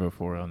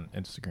Chase504 on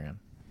Instagram.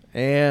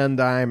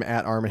 And I'm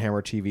at Arm &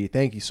 Hammer TV.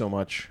 Thank you so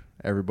much,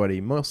 everybody.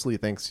 Mostly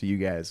thanks to you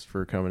guys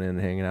for coming in and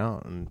hanging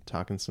out and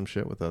talking some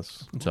shit with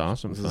us. It's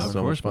awesome. This is Of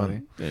so course, much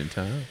fun. buddy.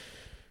 Anytime.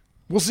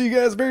 We'll see you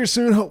guys very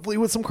soon, hopefully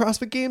with some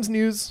CrossFit Games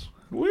news.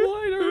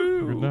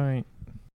 Good night.